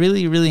 So I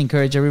really, really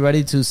encourage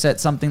everybody to set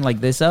something like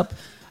this up.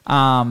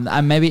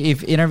 And maybe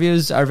if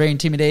interviews are very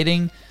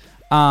intimidating,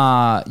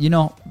 I'm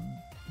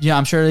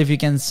sure if you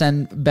can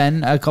send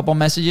Ben a couple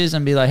messages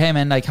and be like, hey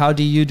man, how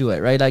do you do it,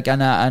 right?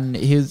 And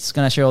he's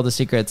gonna share all the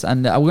secrets,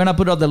 and we're gonna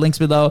put all the links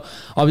below.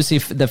 Obviously,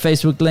 the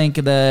Facebook link,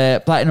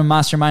 the Platinum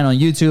Mastermind on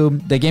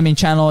YouTube, the gaming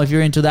channel if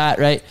you're into that,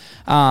 right?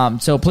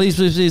 So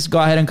please go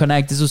ahead and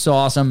connect. This was so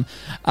awesome.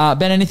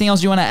 Ben, anything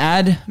else you want to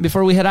add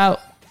before we head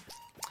out?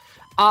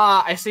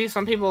 I see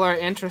some people are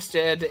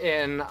interested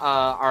in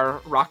our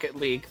Rocket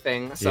League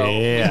thing, so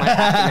we might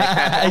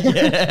have to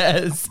make that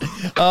happen. Yes.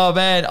 Oh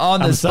man,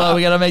 on the spot,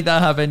 we gotta make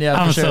that happen. Yeah,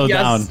 I'm for sure. so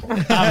down.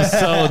 I'm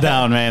so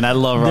down, man. I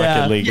love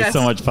Rocket League. It's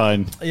so much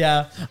fun.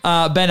 Yeah.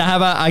 Ben, I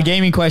have a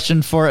gaming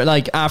question for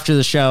after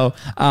the show,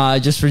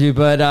 just for you.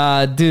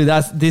 But dude,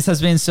 this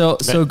has been so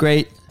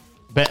great.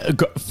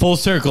 Full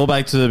circle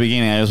back to the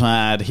beginning. I just want to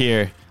add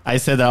here. I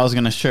said that I was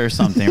going to share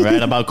something,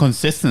 right, about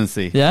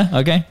consistency. Yeah,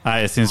 okay.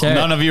 Since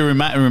none of you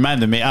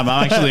reminded me, I'm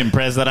actually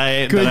impressed that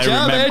I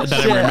remembered.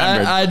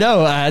 I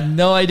know. I had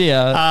no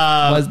idea.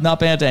 I was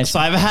not paying attention. So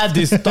I've had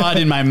this thought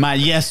in my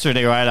mind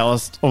yesterday, right? I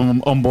was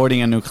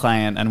onboarding a new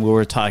client, and we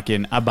were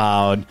talking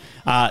about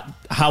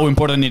how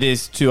important it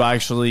is to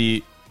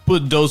actually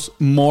put those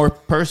more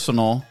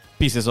personal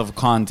pieces of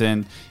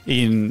content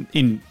in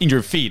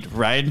your feed,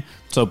 right?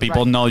 So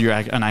people know you're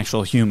an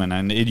actual human,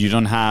 and you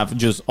don't have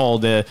just all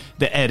the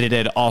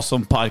edited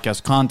awesome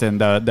podcast content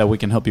that we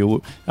can help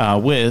you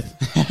with.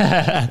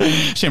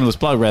 Shameless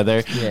plug right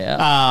there.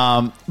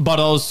 Yeah. But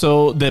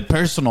also the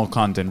personal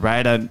content,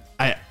 right? And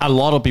a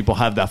lot of people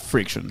have that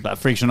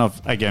friction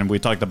of, again, we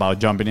talked about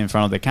jumping in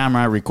front of the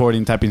camera,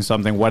 recording, typing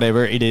something,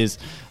 whatever it is,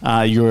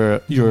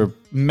 your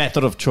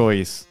method of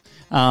choice.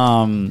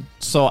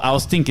 So I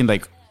was thinking,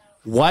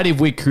 what if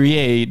we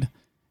create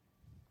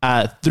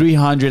a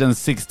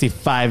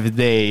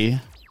 365-day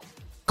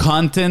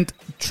content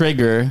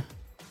trigger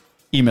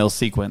email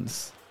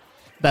sequence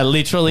that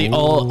literally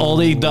all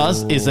it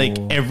does is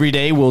every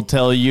day will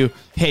tell you,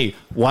 hey,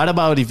 what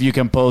about if you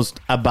can post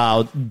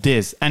about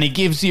this? And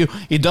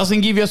it doesn't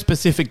give you a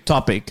specific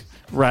topic,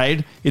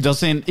 right? It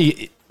doesn't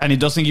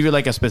give you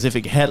a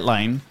specific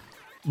headline,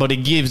 but it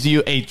gives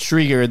you a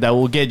trigger that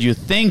will get you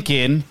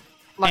thinking.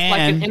 Like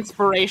an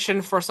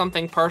inspiration for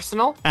something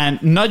personal.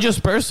 And not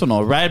just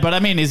personal, right? But I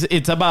mean,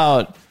 it's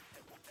about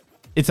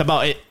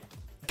it.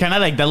 Kind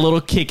of like that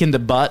little kick in the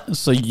butt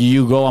so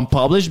you go and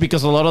publish,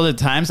 because a lot of the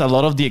times, a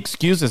lot of the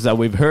excuses that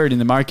we've heard in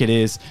the market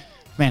is,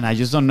 man, I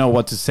just don't know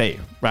what to say,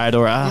 right?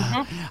 Or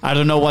I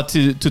don't know what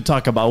to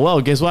talk about.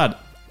 Well, guess what?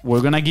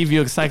 We're going to give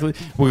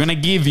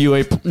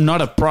you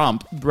not a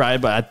prompt, right?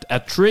 But a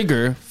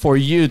trigger for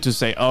you to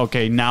say,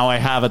 okay, now I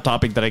have a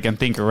topic that I can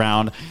think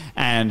around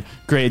and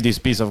create this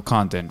piece of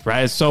content,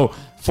 right? So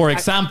for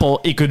example,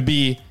 it could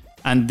be,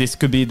 and this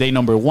could be day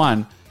number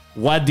 1.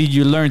 What did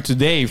you learn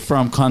today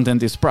from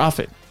Content is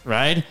Profit,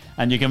 right?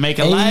 And you can make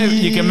a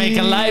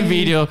live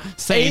video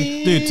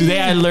saying, dude,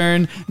 today I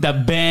learned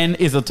that Ben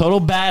is a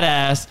total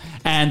badass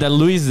and that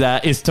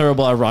Luisa is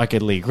terrible at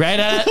Rocket League,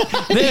 right?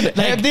 Dude,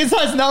 this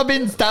has not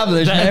been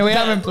established, man. We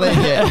haven't played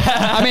yet.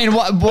 I mean,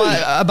 what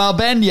about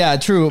Ben? Yeah,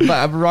 true.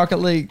 But Rocket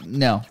League,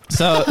 no.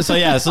 So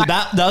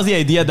that was the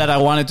idea that I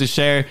wanted to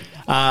share.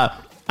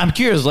 I'm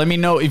curious. Let me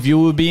know if you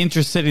would be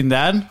interested in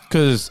that,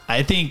 because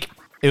I think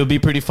it would be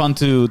pretty fun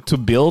to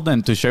build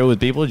and to share with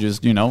people.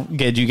 Just,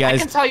 get you guys. I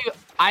can tell you,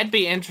 I'd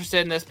be interested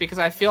in this because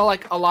I feel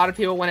like a lot of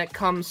people, when it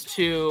comes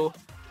to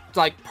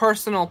like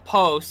personal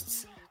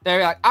posts,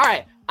 they're like, all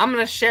right, I'm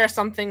going to share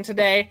something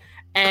today.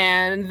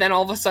 And then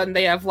all of a sudden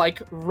they have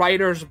like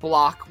writer's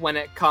block when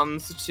it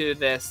comes to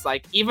this.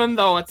 Like, even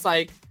though it's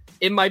like,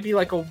 it might be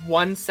like a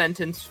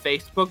 1-sentence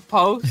Facebook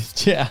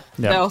post. Yeah.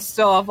 They'll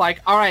still have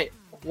like, all right,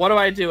 what do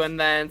I do? And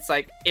then it's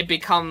like, it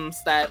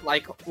becomes that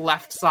like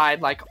left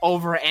side, like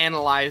over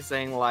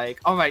analyzing, like,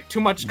 all right,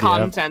 too much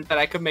content that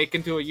I could make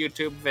into a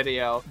YouTube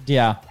video.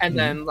 Yeah. And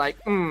then like,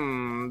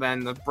 then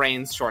the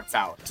brain shorts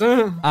out.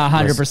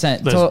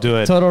 100%. Let's do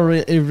it. Total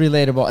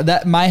relatable.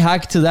 That my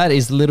hack to that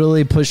is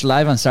literally push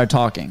live and start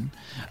talking.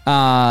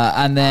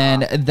 And then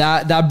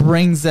that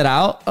brings it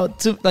out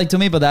to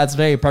me, but that's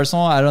very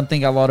personal. I don't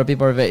think a lot of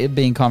people are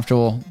being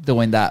comfortable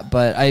doing that,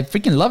 but I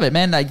freaking love it,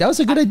 man. Like, that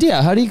was a good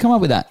idea. How do you come up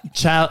with that?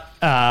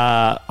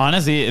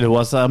 Honestly, it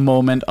was a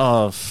moment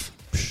of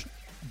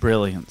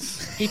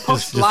brilliance. He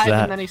posted live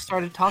and then he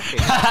started talking.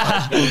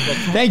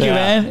 Thank you,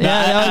 man. Yeah,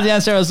 that was the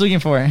answer I was looking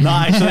for. No,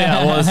 actually,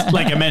 I was,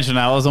 like I mentioned,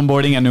 I was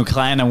onboarding a new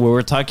client and we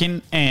were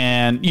talking,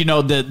 and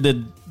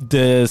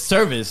the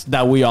service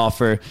that we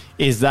offer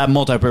is that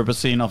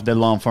multi-purposing of the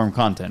long form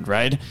content,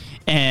 right?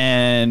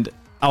 And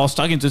I was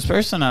talking to this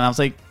person and I was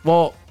like,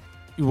 well,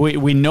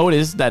 we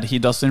noticed that he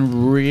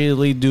doesn't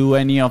really do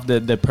any of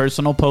the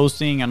personal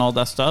posting and all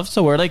that stuff.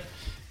 So we're like,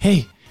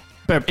 hey,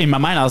 in my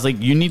mind, I was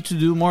like, you need to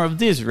do more of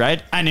this,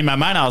 right? And in my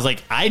mind, I was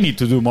like, I need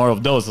to do more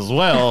of those as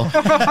well. So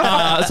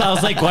I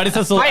was like, what is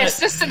this? My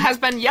assistant has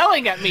been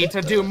yelling at me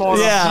to do more of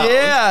those.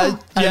 Yeah.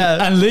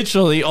 And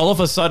literally, all of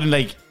a sudden,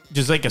 like,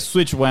 just like a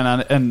switch went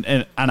on,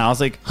 and I was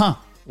like,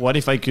 what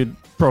if I could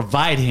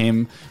provide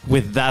him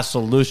with that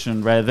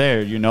solution right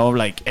there,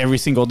 like every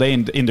single day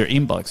in their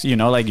inbox,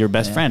 like your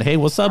best friend. Hey,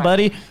 what's up,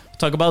 buddy?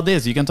 Talk about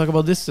this. You can talk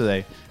about this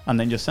today. And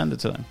then just send it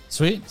to them.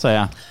 Sweet. So,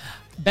 yeah.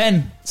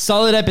 Ben,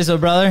 solid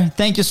episode, brother.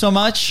 Thank you so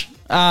much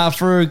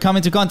for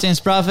coming to Content is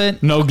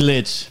Profit. No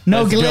glitch.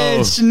 No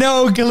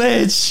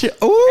glitch.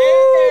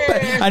 Ooh.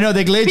 Hey. I know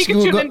the glitch.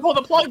 Pikachu didn't pull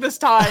the plug this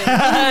time.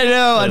 I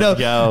know. Let's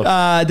go.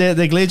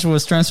 The glitch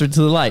was transferred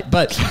to the light.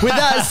 But with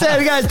that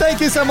said, guys,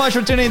 thank you so much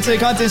for tuning into the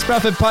Content is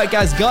Profit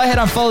podcast. Go ahead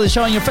and follow the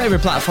show on your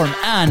favorite platform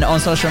and on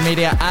social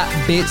media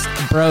at Beats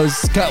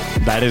Bros Go.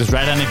 That is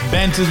right. And if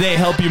Ben today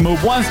helped you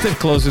move one step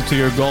closer to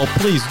your goal,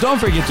 please don't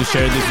forget to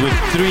share this with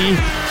 3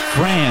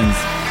 friends.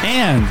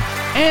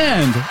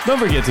 And don't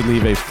forget to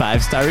leave a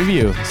 5-star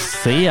review.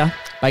 See ya.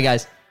 Bye,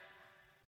 guys.